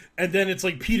 And then it's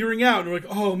like petering out, and we're like,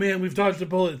 oh man, we've dodged a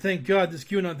bullet. Thank God this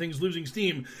QAnon thing's losing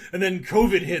steam. And then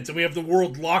COVID hits, and we have the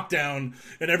world lockdown,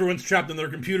 and everyone's trapped in their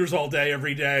computers all day,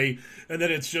 every day. And then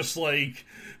it's just like,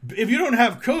 if you don't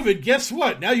have COVID, guess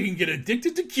what? Now you can get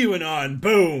addicted to QAnon.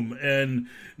 Boom. And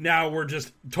now we're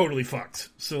just totally fucked.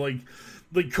 So like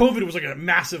COVID was like a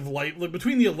massive light. Like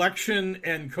between the election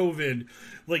and COVID,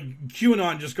 like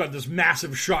QAnon just got this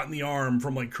massive shot in the arm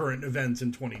from like current events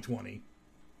in 2020.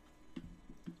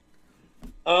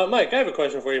 Mike, I have a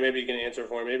question for you. Maybe you can answer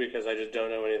for me because I just don't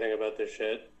know anything about this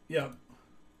shit. Yeah.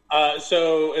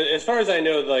 So as far as I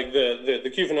know, like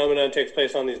the Q phenomenon takes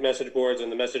place on these message boards,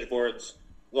 and the message boards,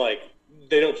 like,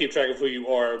 they don't keep track of who you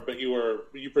are, but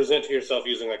you present to yourself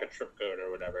using like a trip code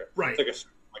or whatever. Right. It's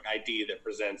like a ID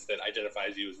that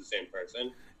identifies you as the same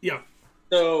person. Yeah.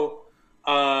 So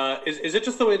is it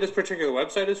just the way this particular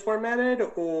website is formatted,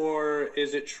 or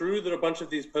is it true that a bunch of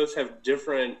these posts have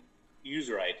different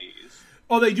user IDs?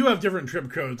 Oh, they do have different trip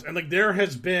codes, and like there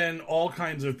has been all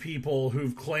kinds of people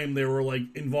who've claimed they were like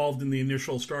involved in the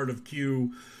initial start of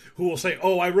Q, who will say,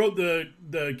 "Oh, I wrote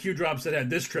the Q drops that had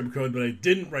this trip code, but I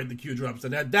didn't write the Q drops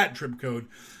that had that trip code."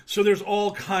 So there's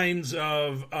all kinds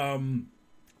of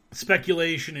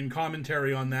speculation and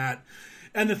commentary on that.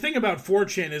 And the thing about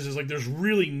 4chan is like there's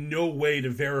really no way to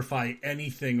verify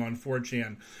anything on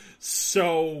 4chan.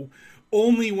 So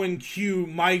only when Q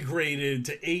migrated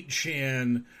to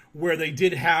 8chan, where they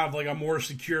did have like a more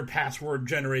secure password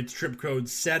generates trip code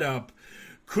set up,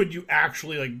 could you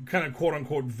actually like kind of quote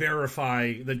unquote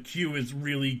verify that Q is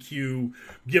really Q,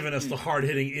 giving us the hard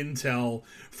hitting intel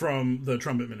from the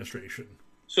Trump administration.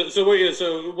 So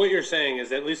what you're saying is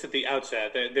that at least at the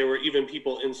outset that there were even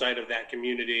people inside of that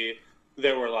community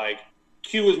that were like,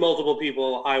 Q is multiple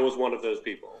people, I was one of those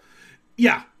people.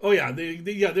 Yeah. Oh, yeah.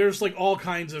 There's like all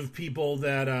kinds of people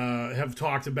that have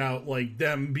talked about like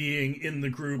them being in the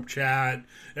group chat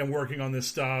and working on this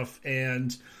stuff.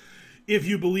 And if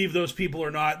you believe those people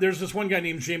or not, there's this one guy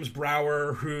named James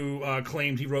Brower who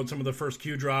claimed he wrote some of the first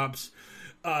Q drops.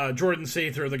 Jordan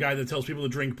Sather, the guy that tells people to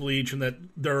drink bleach and that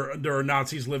there are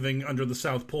Nazis living under the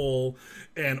South Pole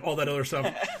and all that other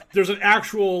stuff. There's an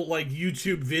actual like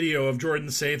YouTube video of Jordan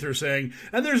Sather saying,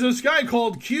 and there's this guy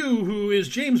called Q who is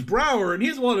James Brower and he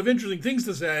has a lot of interesting things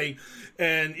to say.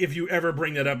 And if you ever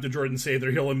bring that up to Jordan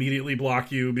Sather, he'll immediately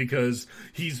block you because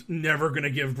he's never going to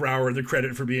give Brower the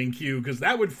credit for being Q because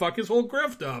that would fuck his whole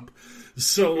grift up.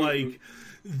 So like...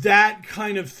 that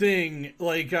kind of thing,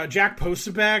 like Jack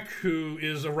Posobiec, who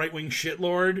is a right-wing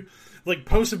shitlord, like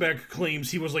Posobiec claims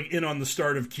he was like in on the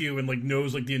start of Q and like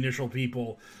knows like the initial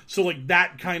people. So like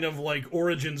that kind of like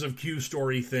origins of Q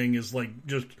story thing is like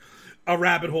just a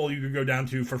rabbit hole you could go down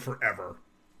to for forever.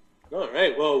 All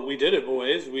right, well, we did it,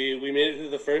 boys. We made it to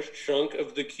the first chunk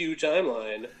of the Q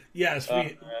timeline. Yes,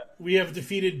 we have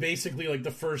defeated basically like the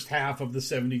first half of the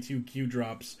 72 Q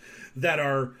drops that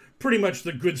are pretty much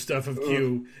the good stuff of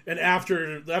Q. And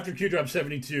after Q drop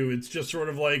 72, it's just sort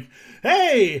of like,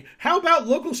 hey, how about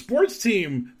local sports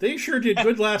team? They sure did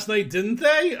good last night, didn't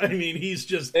they? I mean, he's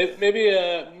just...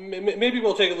 Maybe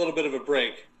we'll take a little bit of a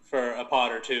break for a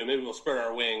pod or two. Maybe we'll spread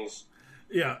our wings.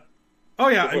 Yeah. Oh,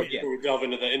 yeah. Before we delve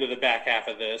into the back half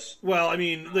of this. Well, I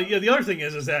mean, the other thing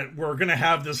is that we're going to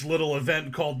have this little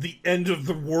event called the End of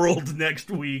the World next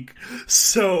week.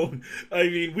 So, I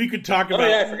mean, we could talk about... Oh,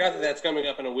 yeah, I forgot that's coming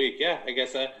up in a week. Yeah, I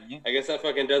guess that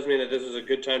fucking does mean that this is a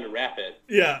good time to wrap it.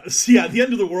 Yeah, so, yeah, the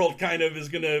End of the World kind of is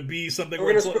going to be something...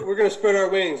 We're going to spread our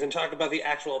wings and talk about the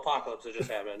actual apocalypse that just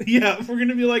happened. Yeah, we're going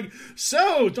to be like,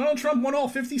 so, Donald Trump won all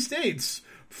 50 states.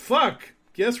 Fuck.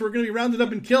 Guess we're going to be rounded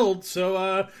up and killed,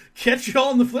 so catch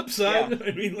y'all on the flip side. Yeah.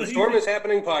 I mean, the Storm is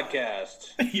Happening podcast.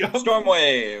 Yep.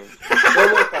 Stormwave.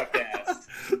 Stormwave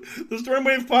podcast. The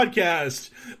Stormwave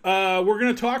podcast. We're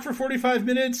going to talk for 45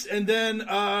 minutes and then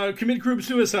commit group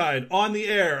suicide on the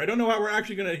air. I don't know how we're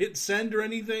actually going to hit send or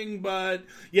anything, but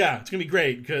yeah, it's going to be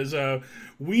great because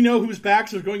we know whose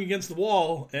backs are going against the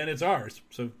wall, and it's ours.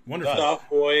 So wonderful. Soft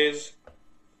Boys,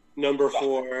 number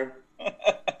 4.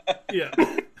 Yeah.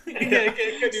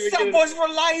 Soft Boys for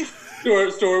life.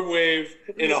 Stormwave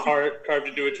in a heart carved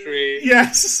into a tree.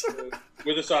 Yes.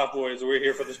 We're the Soft Boys. We're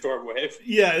here for the Stormwave.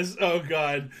 Yes. Oh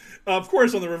God. Of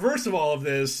course, on the reverse of all of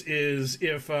this is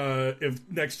if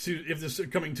this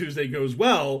coming Tuesday goes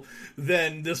well,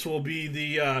 then this will be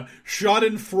the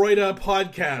Schadenfreude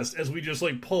podcast as we just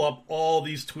like pull up all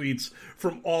these tweets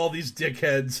from all these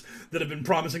dickheads that have been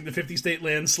promising the 50-state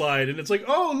landslide, and it's like,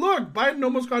 oh look, Biden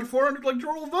almost got 400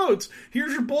 electoral votes.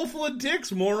 Here's your bowl full of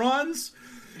dicks, morons.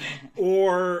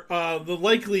 Or the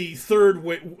likely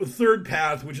third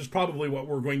path, which is probably what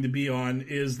we're going to be on,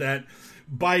 is that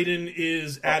Biden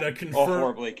is at a confirmed... A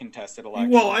horribly contested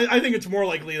election. Well, I think it's more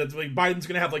likely that like Biden's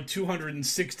going to have like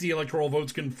 260 electoral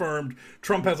votes confirmed.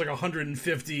 Trump has like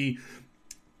 150.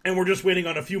 And we're just waiting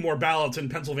on a few more ballots in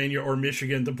Pennsylvania or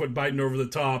Michigan to put Biden over the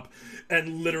top.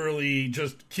 And literally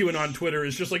just QAnon Twitter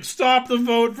is just like, stop the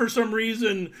vote for some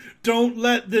reason. Don't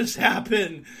let this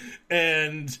happen.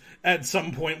 And at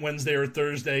some point Wednesday or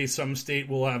Thursday, some state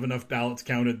will have enough ballots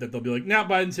counted that they'll be like, now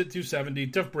Biden's hit 270.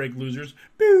 Tough break, losers.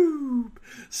 Boop.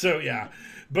 So, yeah.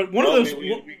 But one of those...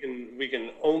 We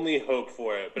can only hope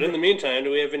for it. But in the meantime,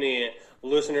 do we have any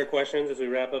listener questions as we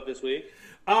wrap up this week?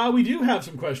 We do have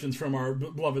some questions from our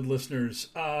beloved listeners.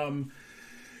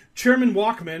 Chairman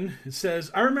Walkman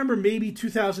says, I remember maybe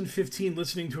 2015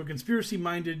 listening to a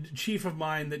conspiracy-minded chief of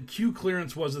mine that Q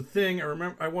clearance was a thing.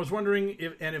 I was wondering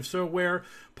if so, where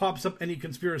pops up any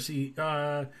conspiracy,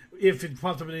 if it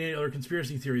pops up in any other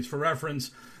conspiracy theories. For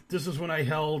reference, this is when I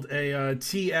held a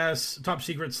TS, top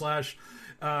secret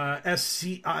 /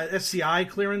 SCI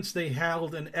clearance. They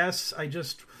held an S. I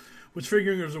just was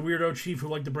figuring there was a weirdo chief who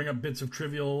liked to bring up bits of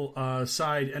trivial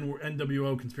side and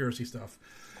NWO conspiracy stuff.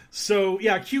 So,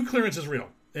 yeah, Q clearance is real.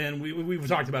 And we've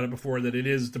talked about it before, that it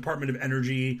is Department of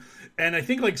Energy. And I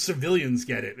think, like, civilians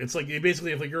get it. It's like,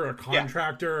 basically, if like you're a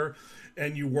contractor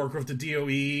and you work with the DOE,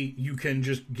 you can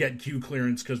just get Q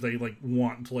clearance because they, like,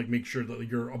 want to, like, make sure that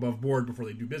you're above board before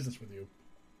they do business with you.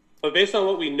 But based on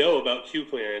what we know about Q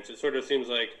clearance, it sort of seems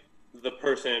like the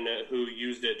person who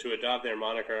used it to adopt their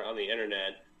moniker on the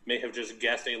internet may have just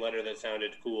guessed a letter that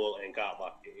sounded cool and got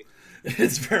lucky.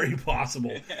 It's very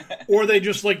possible. Or they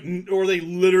just or they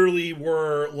literally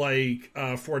were like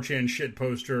a 4chan shit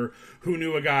poster who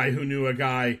knew a guy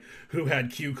who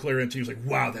had Q clearance. He was like,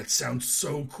 wow, that sounds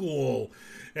so cool.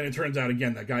 And it turns out,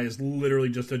 again, that guy is literally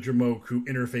just a jamoke who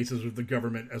interfaces with the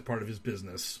government as part of his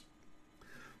business.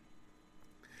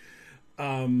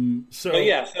 So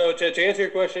to answer your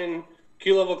question,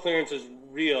 Q level clearance is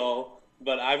real,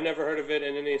 but I've never heard of it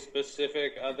in any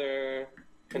specific other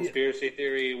conspiracy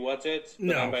theory. What's it?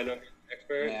 No, I'm by no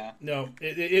expert. Yeah. No,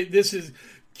 this is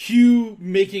Q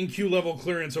making Q level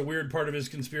clearance a weird part of his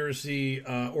conspiracy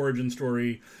origin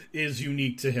story is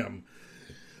unique to him.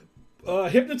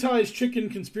 Hypnotized Chicken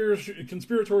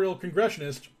Conspiratorial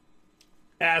Congressionist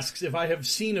asks if I have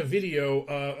seen a video.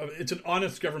 It's an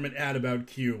Honest Government ad about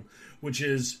Q, which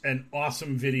is an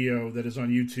awesome video that is on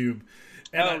YouTube.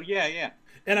 And yeah.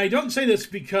 And I don't say this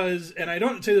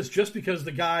just because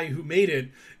the guy who made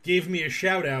it gave me a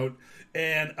shout out.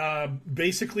 And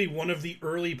basically one of the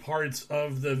early parts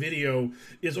of the video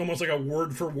is almost like a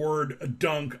word for word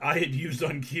dunk I had used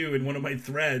on Q in one of my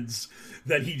threads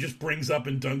that he just brings up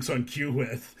and dunks on Q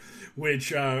with,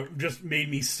 which just made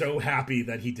me so happy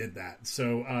that he did that.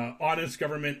 So Honest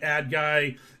Government ad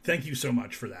guy, thank you so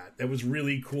much for that. That was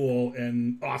really cool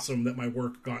and awesome that my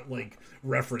work got like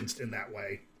referenced in that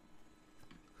way.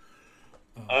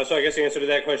 So I guess the answer to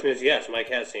that question is yes, Mike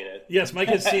has seen it. Yes, Mike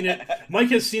has seen it. Mike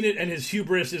has seen it, and his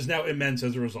hubris is now immense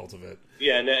as a result of it.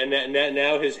 Yeah, and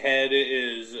now his head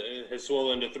has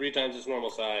swollen to 3 times its normal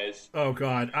size. Oh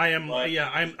God, I am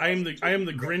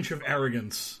the Grinch of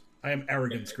arrogance. I am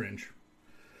arrogance Grinch.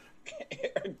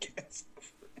 Arrogance.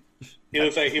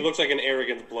 He looks like an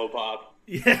arrogance blow pop.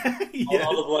 Yeah.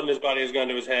 All the blood in his body has gone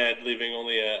to his head, leaving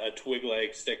only a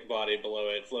twig-like stick body below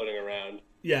it floating around.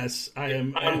 Yes, I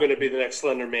am. I'm going to be the next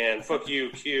Slender Man. Fuck you,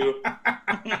 Q.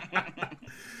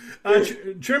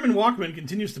 Chairman Walkman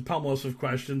continues to pummel us with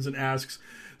questions and asks,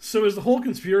 so is the whole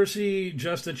conspiracy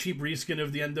just a cheap reskin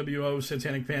of the NWO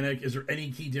Satanic Panic? Is there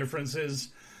any key differences?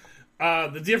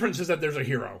 The difference is that there's a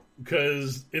hero,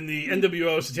 because in the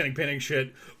NWO Satanic Panic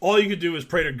shit, all you could do is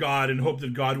pray to God and hope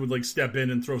that God would like step in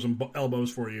and throw some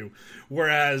elbows for you.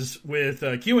 Whereas with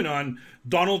QAnon,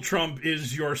 Donald Trump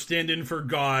is your stand-in for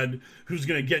God, who's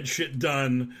going to get shit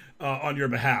done on your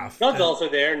behalf. God's also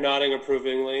there, nodding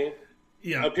approvingly.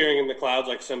 Yeah, appearing in the clouds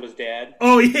like Simba's dad.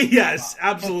 Oh yes,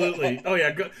 absolutely. Oh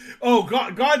yeah.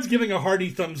 God's giving a hearty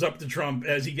thumbs up to Trump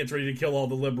as he gets ready to kill all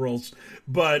the liberals.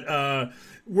 But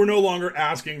we're no longer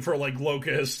asking for like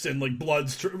locusts and like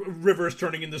rivers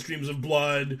turning into streams of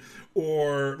blood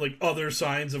or like other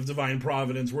signs of divine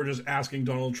providence. We're just asking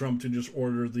Donald Trump to just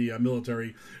order the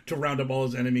military to round up all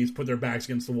his enemies, put their backs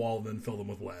against the wall, and then fill them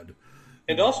with lead.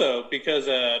 And also because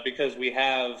we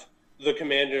have the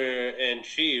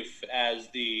commander-in-chief as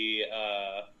the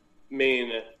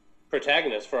main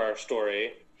protagonist for our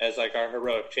story, as like our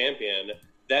heroic champion,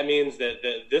 that means that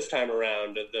this time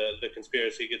around the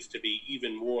conspiracy gets to be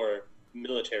even more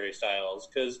military styles,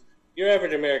 because your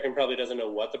average American probably doesn't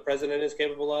know what the president is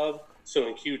capable of. So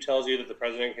when Q tells you that the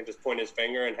president can just point his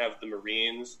finger and have the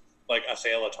Marines like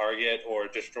assail a target or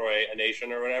destroy a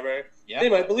nation or whatever, they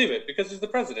might believe it because he's the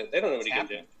president. They don't know what he can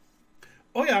do.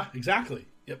 Oh yeah, exactly.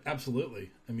 Yep, absolutely.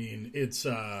 I mean, it's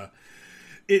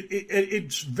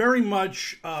it's very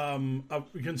much a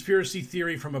conspiracy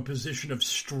theory from a position of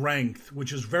strength,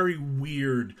 which is very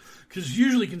weird, because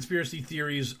usually conspiracy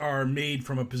theories are made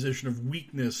from a position of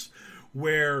weakness,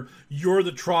 where you're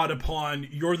the trod upon,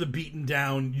 you're the beaten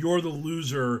down, you're the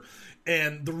loser,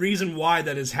 And the reason why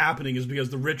that is happening is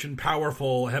because the rich and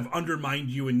powerful have undermined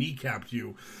you and kneecapped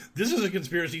you. This is a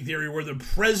conspiracy theory where the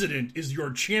president is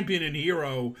your champion and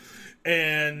hero,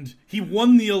 and he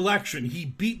won the election. He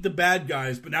beat the bad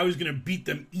guys, but now he's going to beat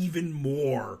them even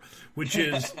more, which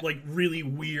is like really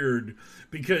weird,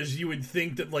 because you would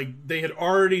think that like they had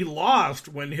already lost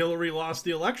when Hillary lost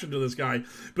the election to this guy.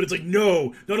 But it's like,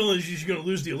 no, not only is she going to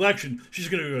lose the election, she's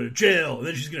going to go to jail, and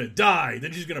then she's going to die,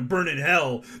 then she's going to burn in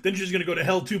hell, then she's going to go to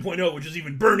hell 2.0, which is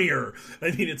even burnier.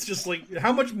 I mean, it's just like,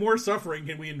 how much more suffering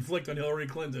can we inflict on Hillary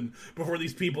Clinton before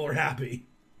these people are happy?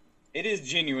 It is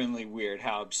genuinely weird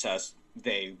how obsessed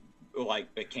they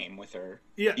like became with her,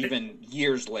 even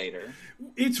years later.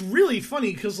 It's really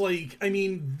funny because, like, I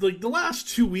mean, like the last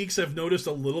 2 weeks, I've noticed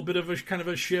a little bit of a kind of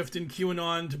a shift in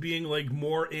QAnon to being like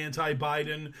more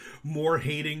anti-Biden, more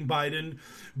hating Biden,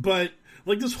 but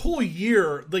like this whole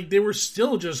year, like they were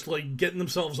still just like getting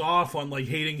themselves off on like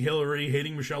hating Hillary,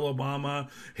 hating Michelle Obama,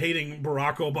 hating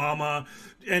Barack Obama.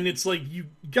 And it's like, you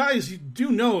guys, you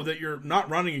do know that you're not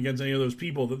running against any of those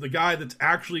people, that the guy that's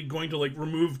actually going to like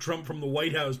remove Trump from the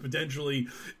White House potentially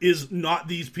is not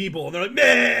these people. And they're like,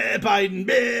 meh, Biden,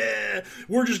 meh,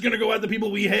 we're just going to go at the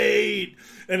people we hate.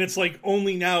 And it's like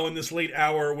only now in this late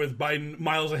hour with Biden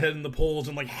miles ahead in the polls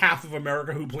and like half of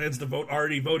America who plans to vote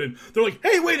already voted, they're like,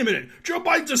 hey, wait a minute, Joe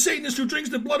Biden's a Satanist who drinks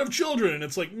the blood of children. And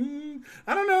it's like,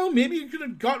 I don't know, maybe you could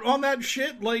have got on that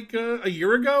shit like a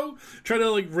year ago, try to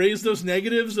like raise those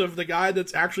negatives of the guy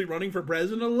that's actually running for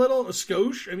president a little, a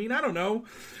skosh. I mean, I don't know.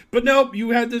 But nope,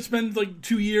 you had to spend like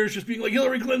 2 years just being like,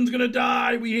 Hillary Clinton's gonna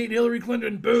die, we hate Hillary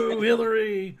Clinton, boo,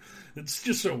 Hillary. It's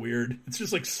just so weird. It's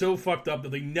just like so fucked up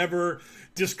that they never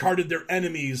discarded their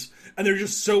enemies, and they're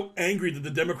just so angry that the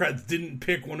Democrats didn't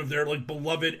pick one of their like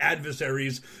beloved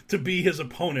adversaries to be his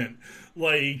opponent.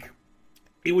 Like,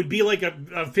 it would be like a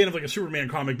fan of like a Superman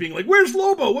comic being like, where's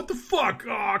Lobo? What the fuck?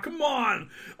 Aw, come on.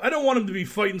 I don't want him to be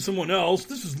fighting someone else.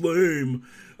 This is lame.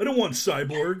 I don't want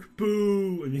Cyborg.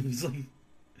 Boo. I mean, it's like...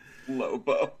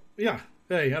 Lobo. Yeah.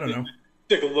 Hey, I don't know.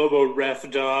 Like a Lobo ref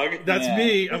dog. That's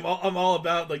me. I'm all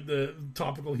about like the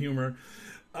topical humor.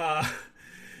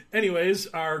 Anyways,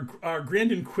 our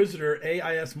Grand Inquisitor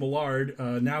AIS Millard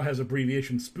now has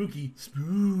abbreviation spooky.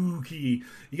 Spooky.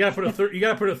 You gotta put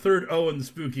a third O in the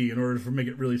spooky in order to make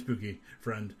it really spooky,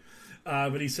 friend.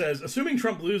 But he says, assuming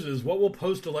Trump loses, what will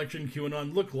post-election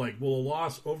QAnon look like? Will a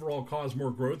loss overall cause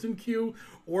more growth in Q,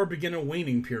 or begin a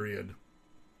waning period?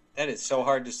 That is so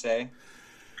hard to say.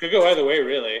 Could go either way,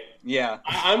 really. Yeah.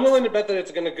 I'm willing to bet that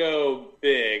it's going to go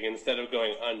big instead of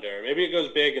going under. Maybe it goes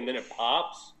big and then it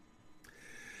pops.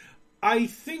 I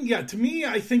think, to me,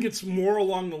 I think it's more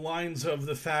along the lines of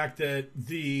the fact that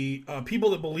the people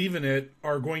that believe in it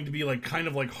are going to be like kind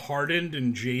of like hardened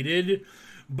and jaded,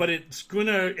 but it's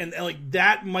gonna, and like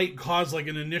that might cause like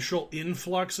an initial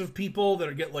influx of people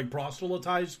that get like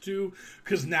proselytized to,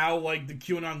 because now like the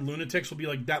QAnon lunatics will be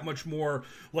like that much more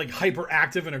like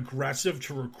hyperactive and aggressive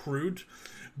to recruit.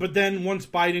 But then once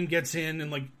Biden gets in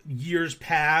and like years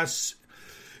pass,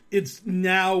 it's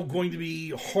now going to be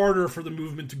harder for the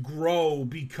movement to grow,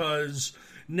 because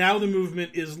now the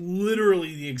movement is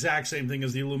literally the exact same thing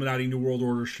as the Illuminati New World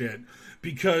Order shit,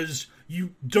 because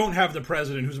you don't have the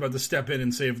president who's about to step in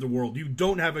and save the world. You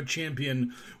don't have a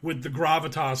champion with the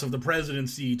gravitas of the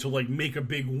presidency to like make a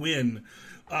big win.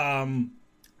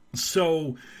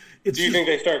 So it's Do you think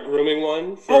they start grooming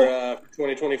one for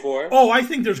 2024? Oh, I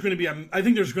think there's going to be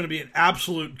an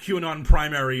absolute QAnon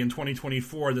primary in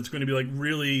 2024 that's going to be like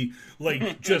really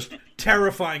like just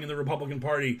terrifying in the Republican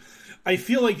Party. I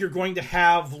feel like you're going to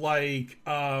have like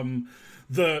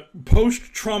the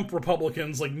post-Trump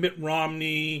Republicans like Mitt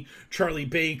Romney, Charlie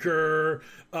Baker,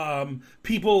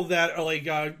 people that are like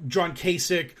John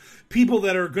Kasich, people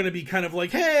that are going to be kind of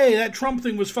like, hey, that Trump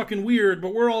thing was fucking weird,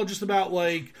 but we're all just about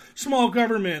like small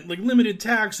government, like limited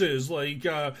taxes, like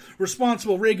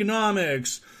responsible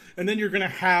Reaganomics. And then you're going to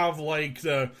have like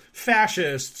the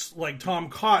fascists like Tom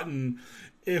Cotton,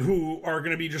 who are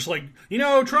going to be just like, you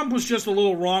know, Trump was just a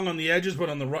little wrong on the edges, but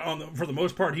for the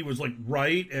most part, he was like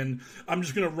right. And I'm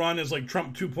just going to run as like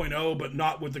Trump 2.0, but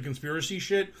not with the conspiracy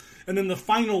shit. And then the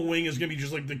final wing is going to be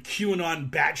just like the QAnon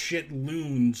batshit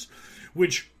loons,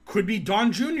 which could be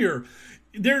Don Jr.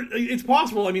 It's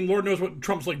possible. I mean, Lord knows what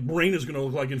Trump's like brain is going to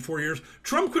look like in 4 years.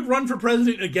 Trump could run for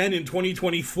president again in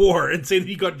 2024 and say that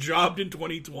he got jobbed in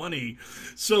 2020.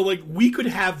 So like we could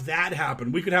have that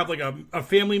happen. We could have like a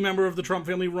family member of the Trump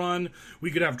family run.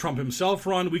 We could have Trump himself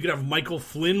run. We could have Michael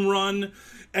Flynn run,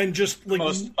 and just like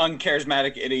most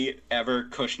uncharismatic idiot ever,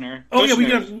 Kushner. Oh yeah, we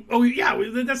could have. Oh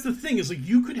yeah, that's the thing is like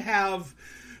you could have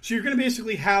So you're going to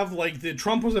basically have like the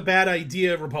Trump was a bad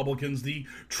idea Republicans, the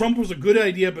Trump was a good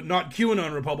idea but not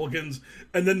QAnon Republicans,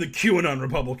 and then the QAnon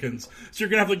Republicans. So you're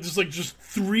going to have like just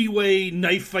three-way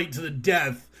knife fight to the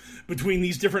death between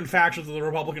these different factions of the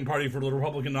Republican Party for the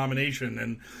Republican nomination.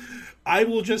 And I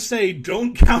will just say,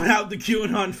 don't count out the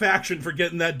QAnon faction for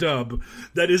getting that dub.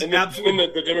 That is absolutely...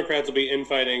 And the Democrats will be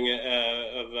infighting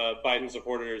of Biden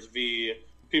supporters via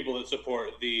people that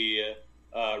support the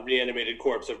reanimated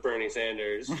corpse of Bernie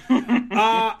Sanders.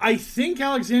 I think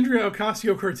Alexandria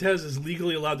Ocasio-Cortez is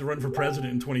legally allowed to run for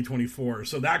president in 2024,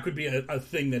 so that could be a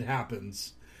thing that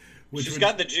happens. She's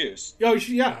got the juice. Oh,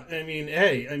 yeah. I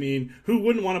mean, who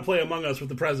wouldn't want to play Among Us with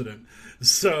the president?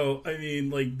 So, I mean,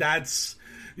 like, that's...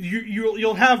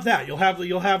 You'll have that. You'll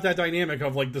have that dynamic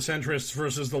of, like, the centrists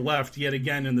versus the left yet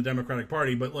again in the Democratic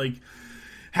Party, but, like,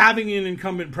 having an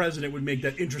incumbent president would make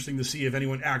that interesting to see if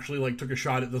anyone actually like took a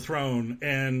shot at the throne.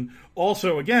 And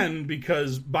also, again,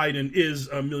 because Biden is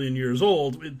a million years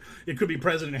old, it could be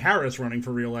President Harris running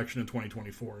for re-election in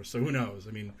 2024. So who knows?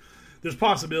 I mean, there's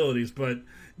possibilities, but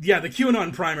yeah, the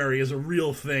QAnon primary is a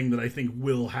real thing that I think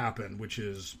will happen, which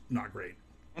is not great.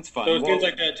 That's fun. So it seems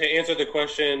like to answer the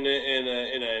question in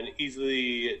an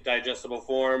easily digestible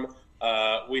form,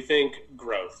 we think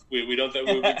growth. We don't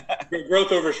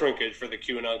growth over shrinkage for the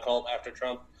QAnon cult after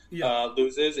Trump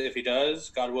loses. If he does,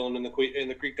 God willing, and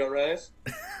the creek don't rise.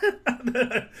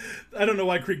 I don't know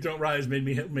why Creek Don't Rise made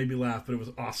me laugh, but it was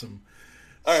awesome.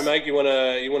 All right, Mike, you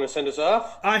wanna send us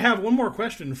off? I have one more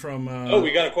question from.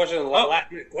 We got a question.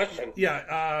 Last question.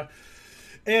 Yeah.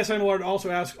 ASI Millard also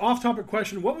asks, off-topic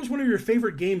question: what was one of your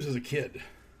favorite games as a kid?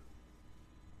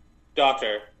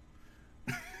 Doctor.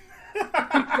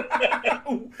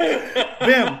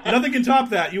 Bam! Nothing can top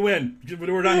that. You win.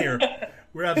 We're done here.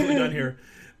 We're absolutely done here.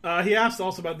 He asked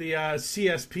also about the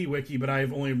CSP wiki, but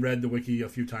I've only read the wiki a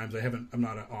few times. I'm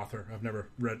not an author. I've never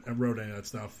wrote any of that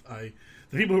stuff.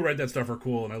 The people who write that stuff are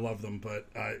cool, and I love them, but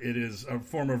it is a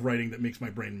form of writing that makes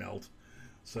my brain melt.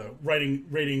 So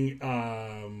rating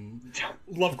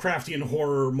Lovecraftian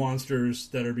horror monsters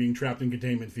that are being trapped in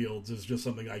containment fields is just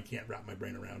something I can't wrap my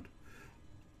brain around.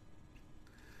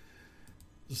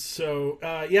 So,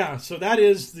 so that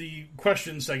is the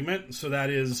question segment. So that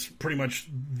is pretty much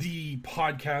the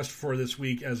podcast for this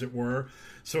week, as it were.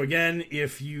 So again,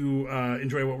 if you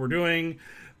enjoy what we're doing,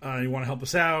 you want to help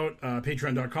us out,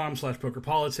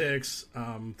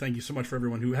 patreon.com/pokerpolitics. Thank you so much for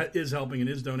everyone who is helping and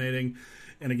is donating.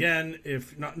 And again,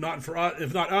 if not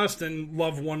us, then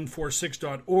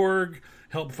love146.org.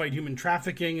 Help fight human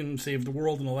trafficking and save the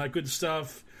world and all that good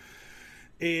stuff.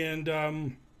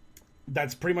 And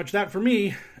that's pretty much that for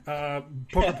me.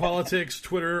 Poker Politics,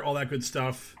 Twitter, all that good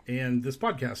stuff, and this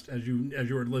podcast as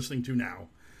you are listening to now.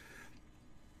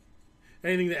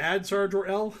 Anything to add, Sarge or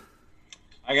L?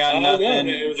 I got nothing.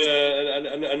 It was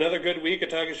another good week of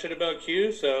talking shit about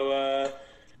Q. So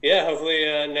hopefully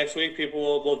next week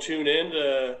people will tune in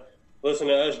to listen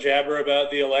to us jabber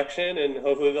about the election, and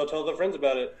hopefully they'll tell their friends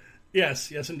about it. Yes,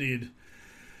 indeed.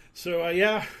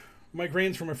 So Mike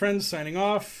Rains for my friends signing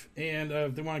off, and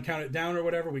if they want to count it down or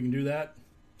whatever, we can do that.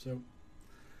 So.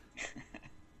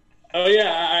 Oh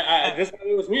yeah,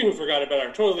 it was me who forgot about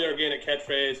our totally organic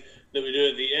catchphrase that we do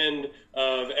at the end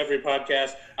of every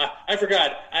podcast. I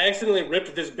forgot. I accidentally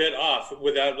ripped this bit off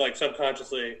without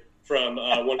subconsciously from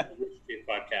one of the Rich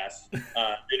podcasts.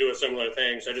 They do a similar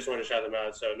thing, so I just want to shout them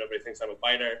out so nobody thinks I'm a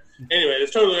biter. Anyway,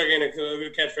 this totally organic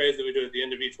catchphrase that we do at the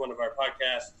end of each one of our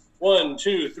podcasts. 1,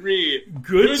 2, 3.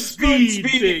 Good speed,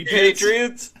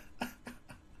 Patriots.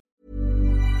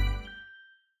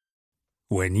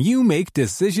 When you make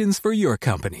decisions for your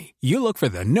company, you look for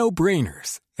the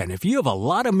no-brainers. And if you have a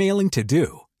lot of mailing to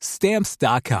do,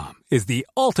 Stamps.com is the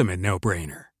ultimate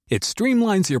no-brainer. It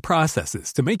streamlines your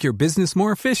processes to make your business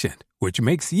more efficient, which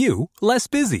makes you less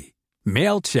busy.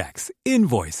 Mail checks,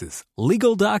 invoices,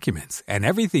 legal documents, and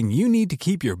everything you need to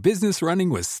keep your business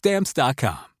running with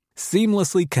Stamps.com.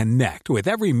 Seamlessly connect with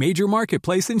every major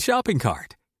marketplace and shopping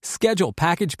cart. Schedule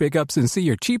package pickups and see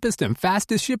your cheapest and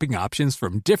fastest shipping options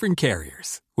from different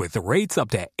carriers. With rates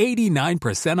up to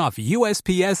 89% off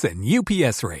USPS and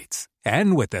UPS rates.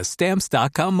 And with the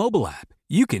Stamps.com mobile app,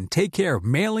 you can take care of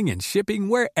mailing and shipping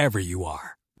wherever you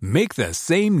are. Make the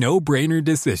same no-brainer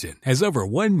decision as over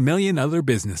 1 million other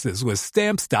businesses with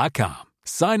Stamps.com.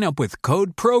 Sign up with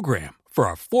code PROGRAM for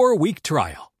a 4-week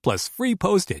trial, plus free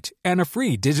postage and a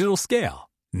free digital scale.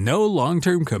 No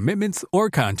long-term commitments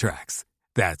or contracts.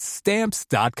 That's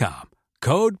Stamps.com.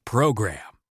 Code PROGRAM.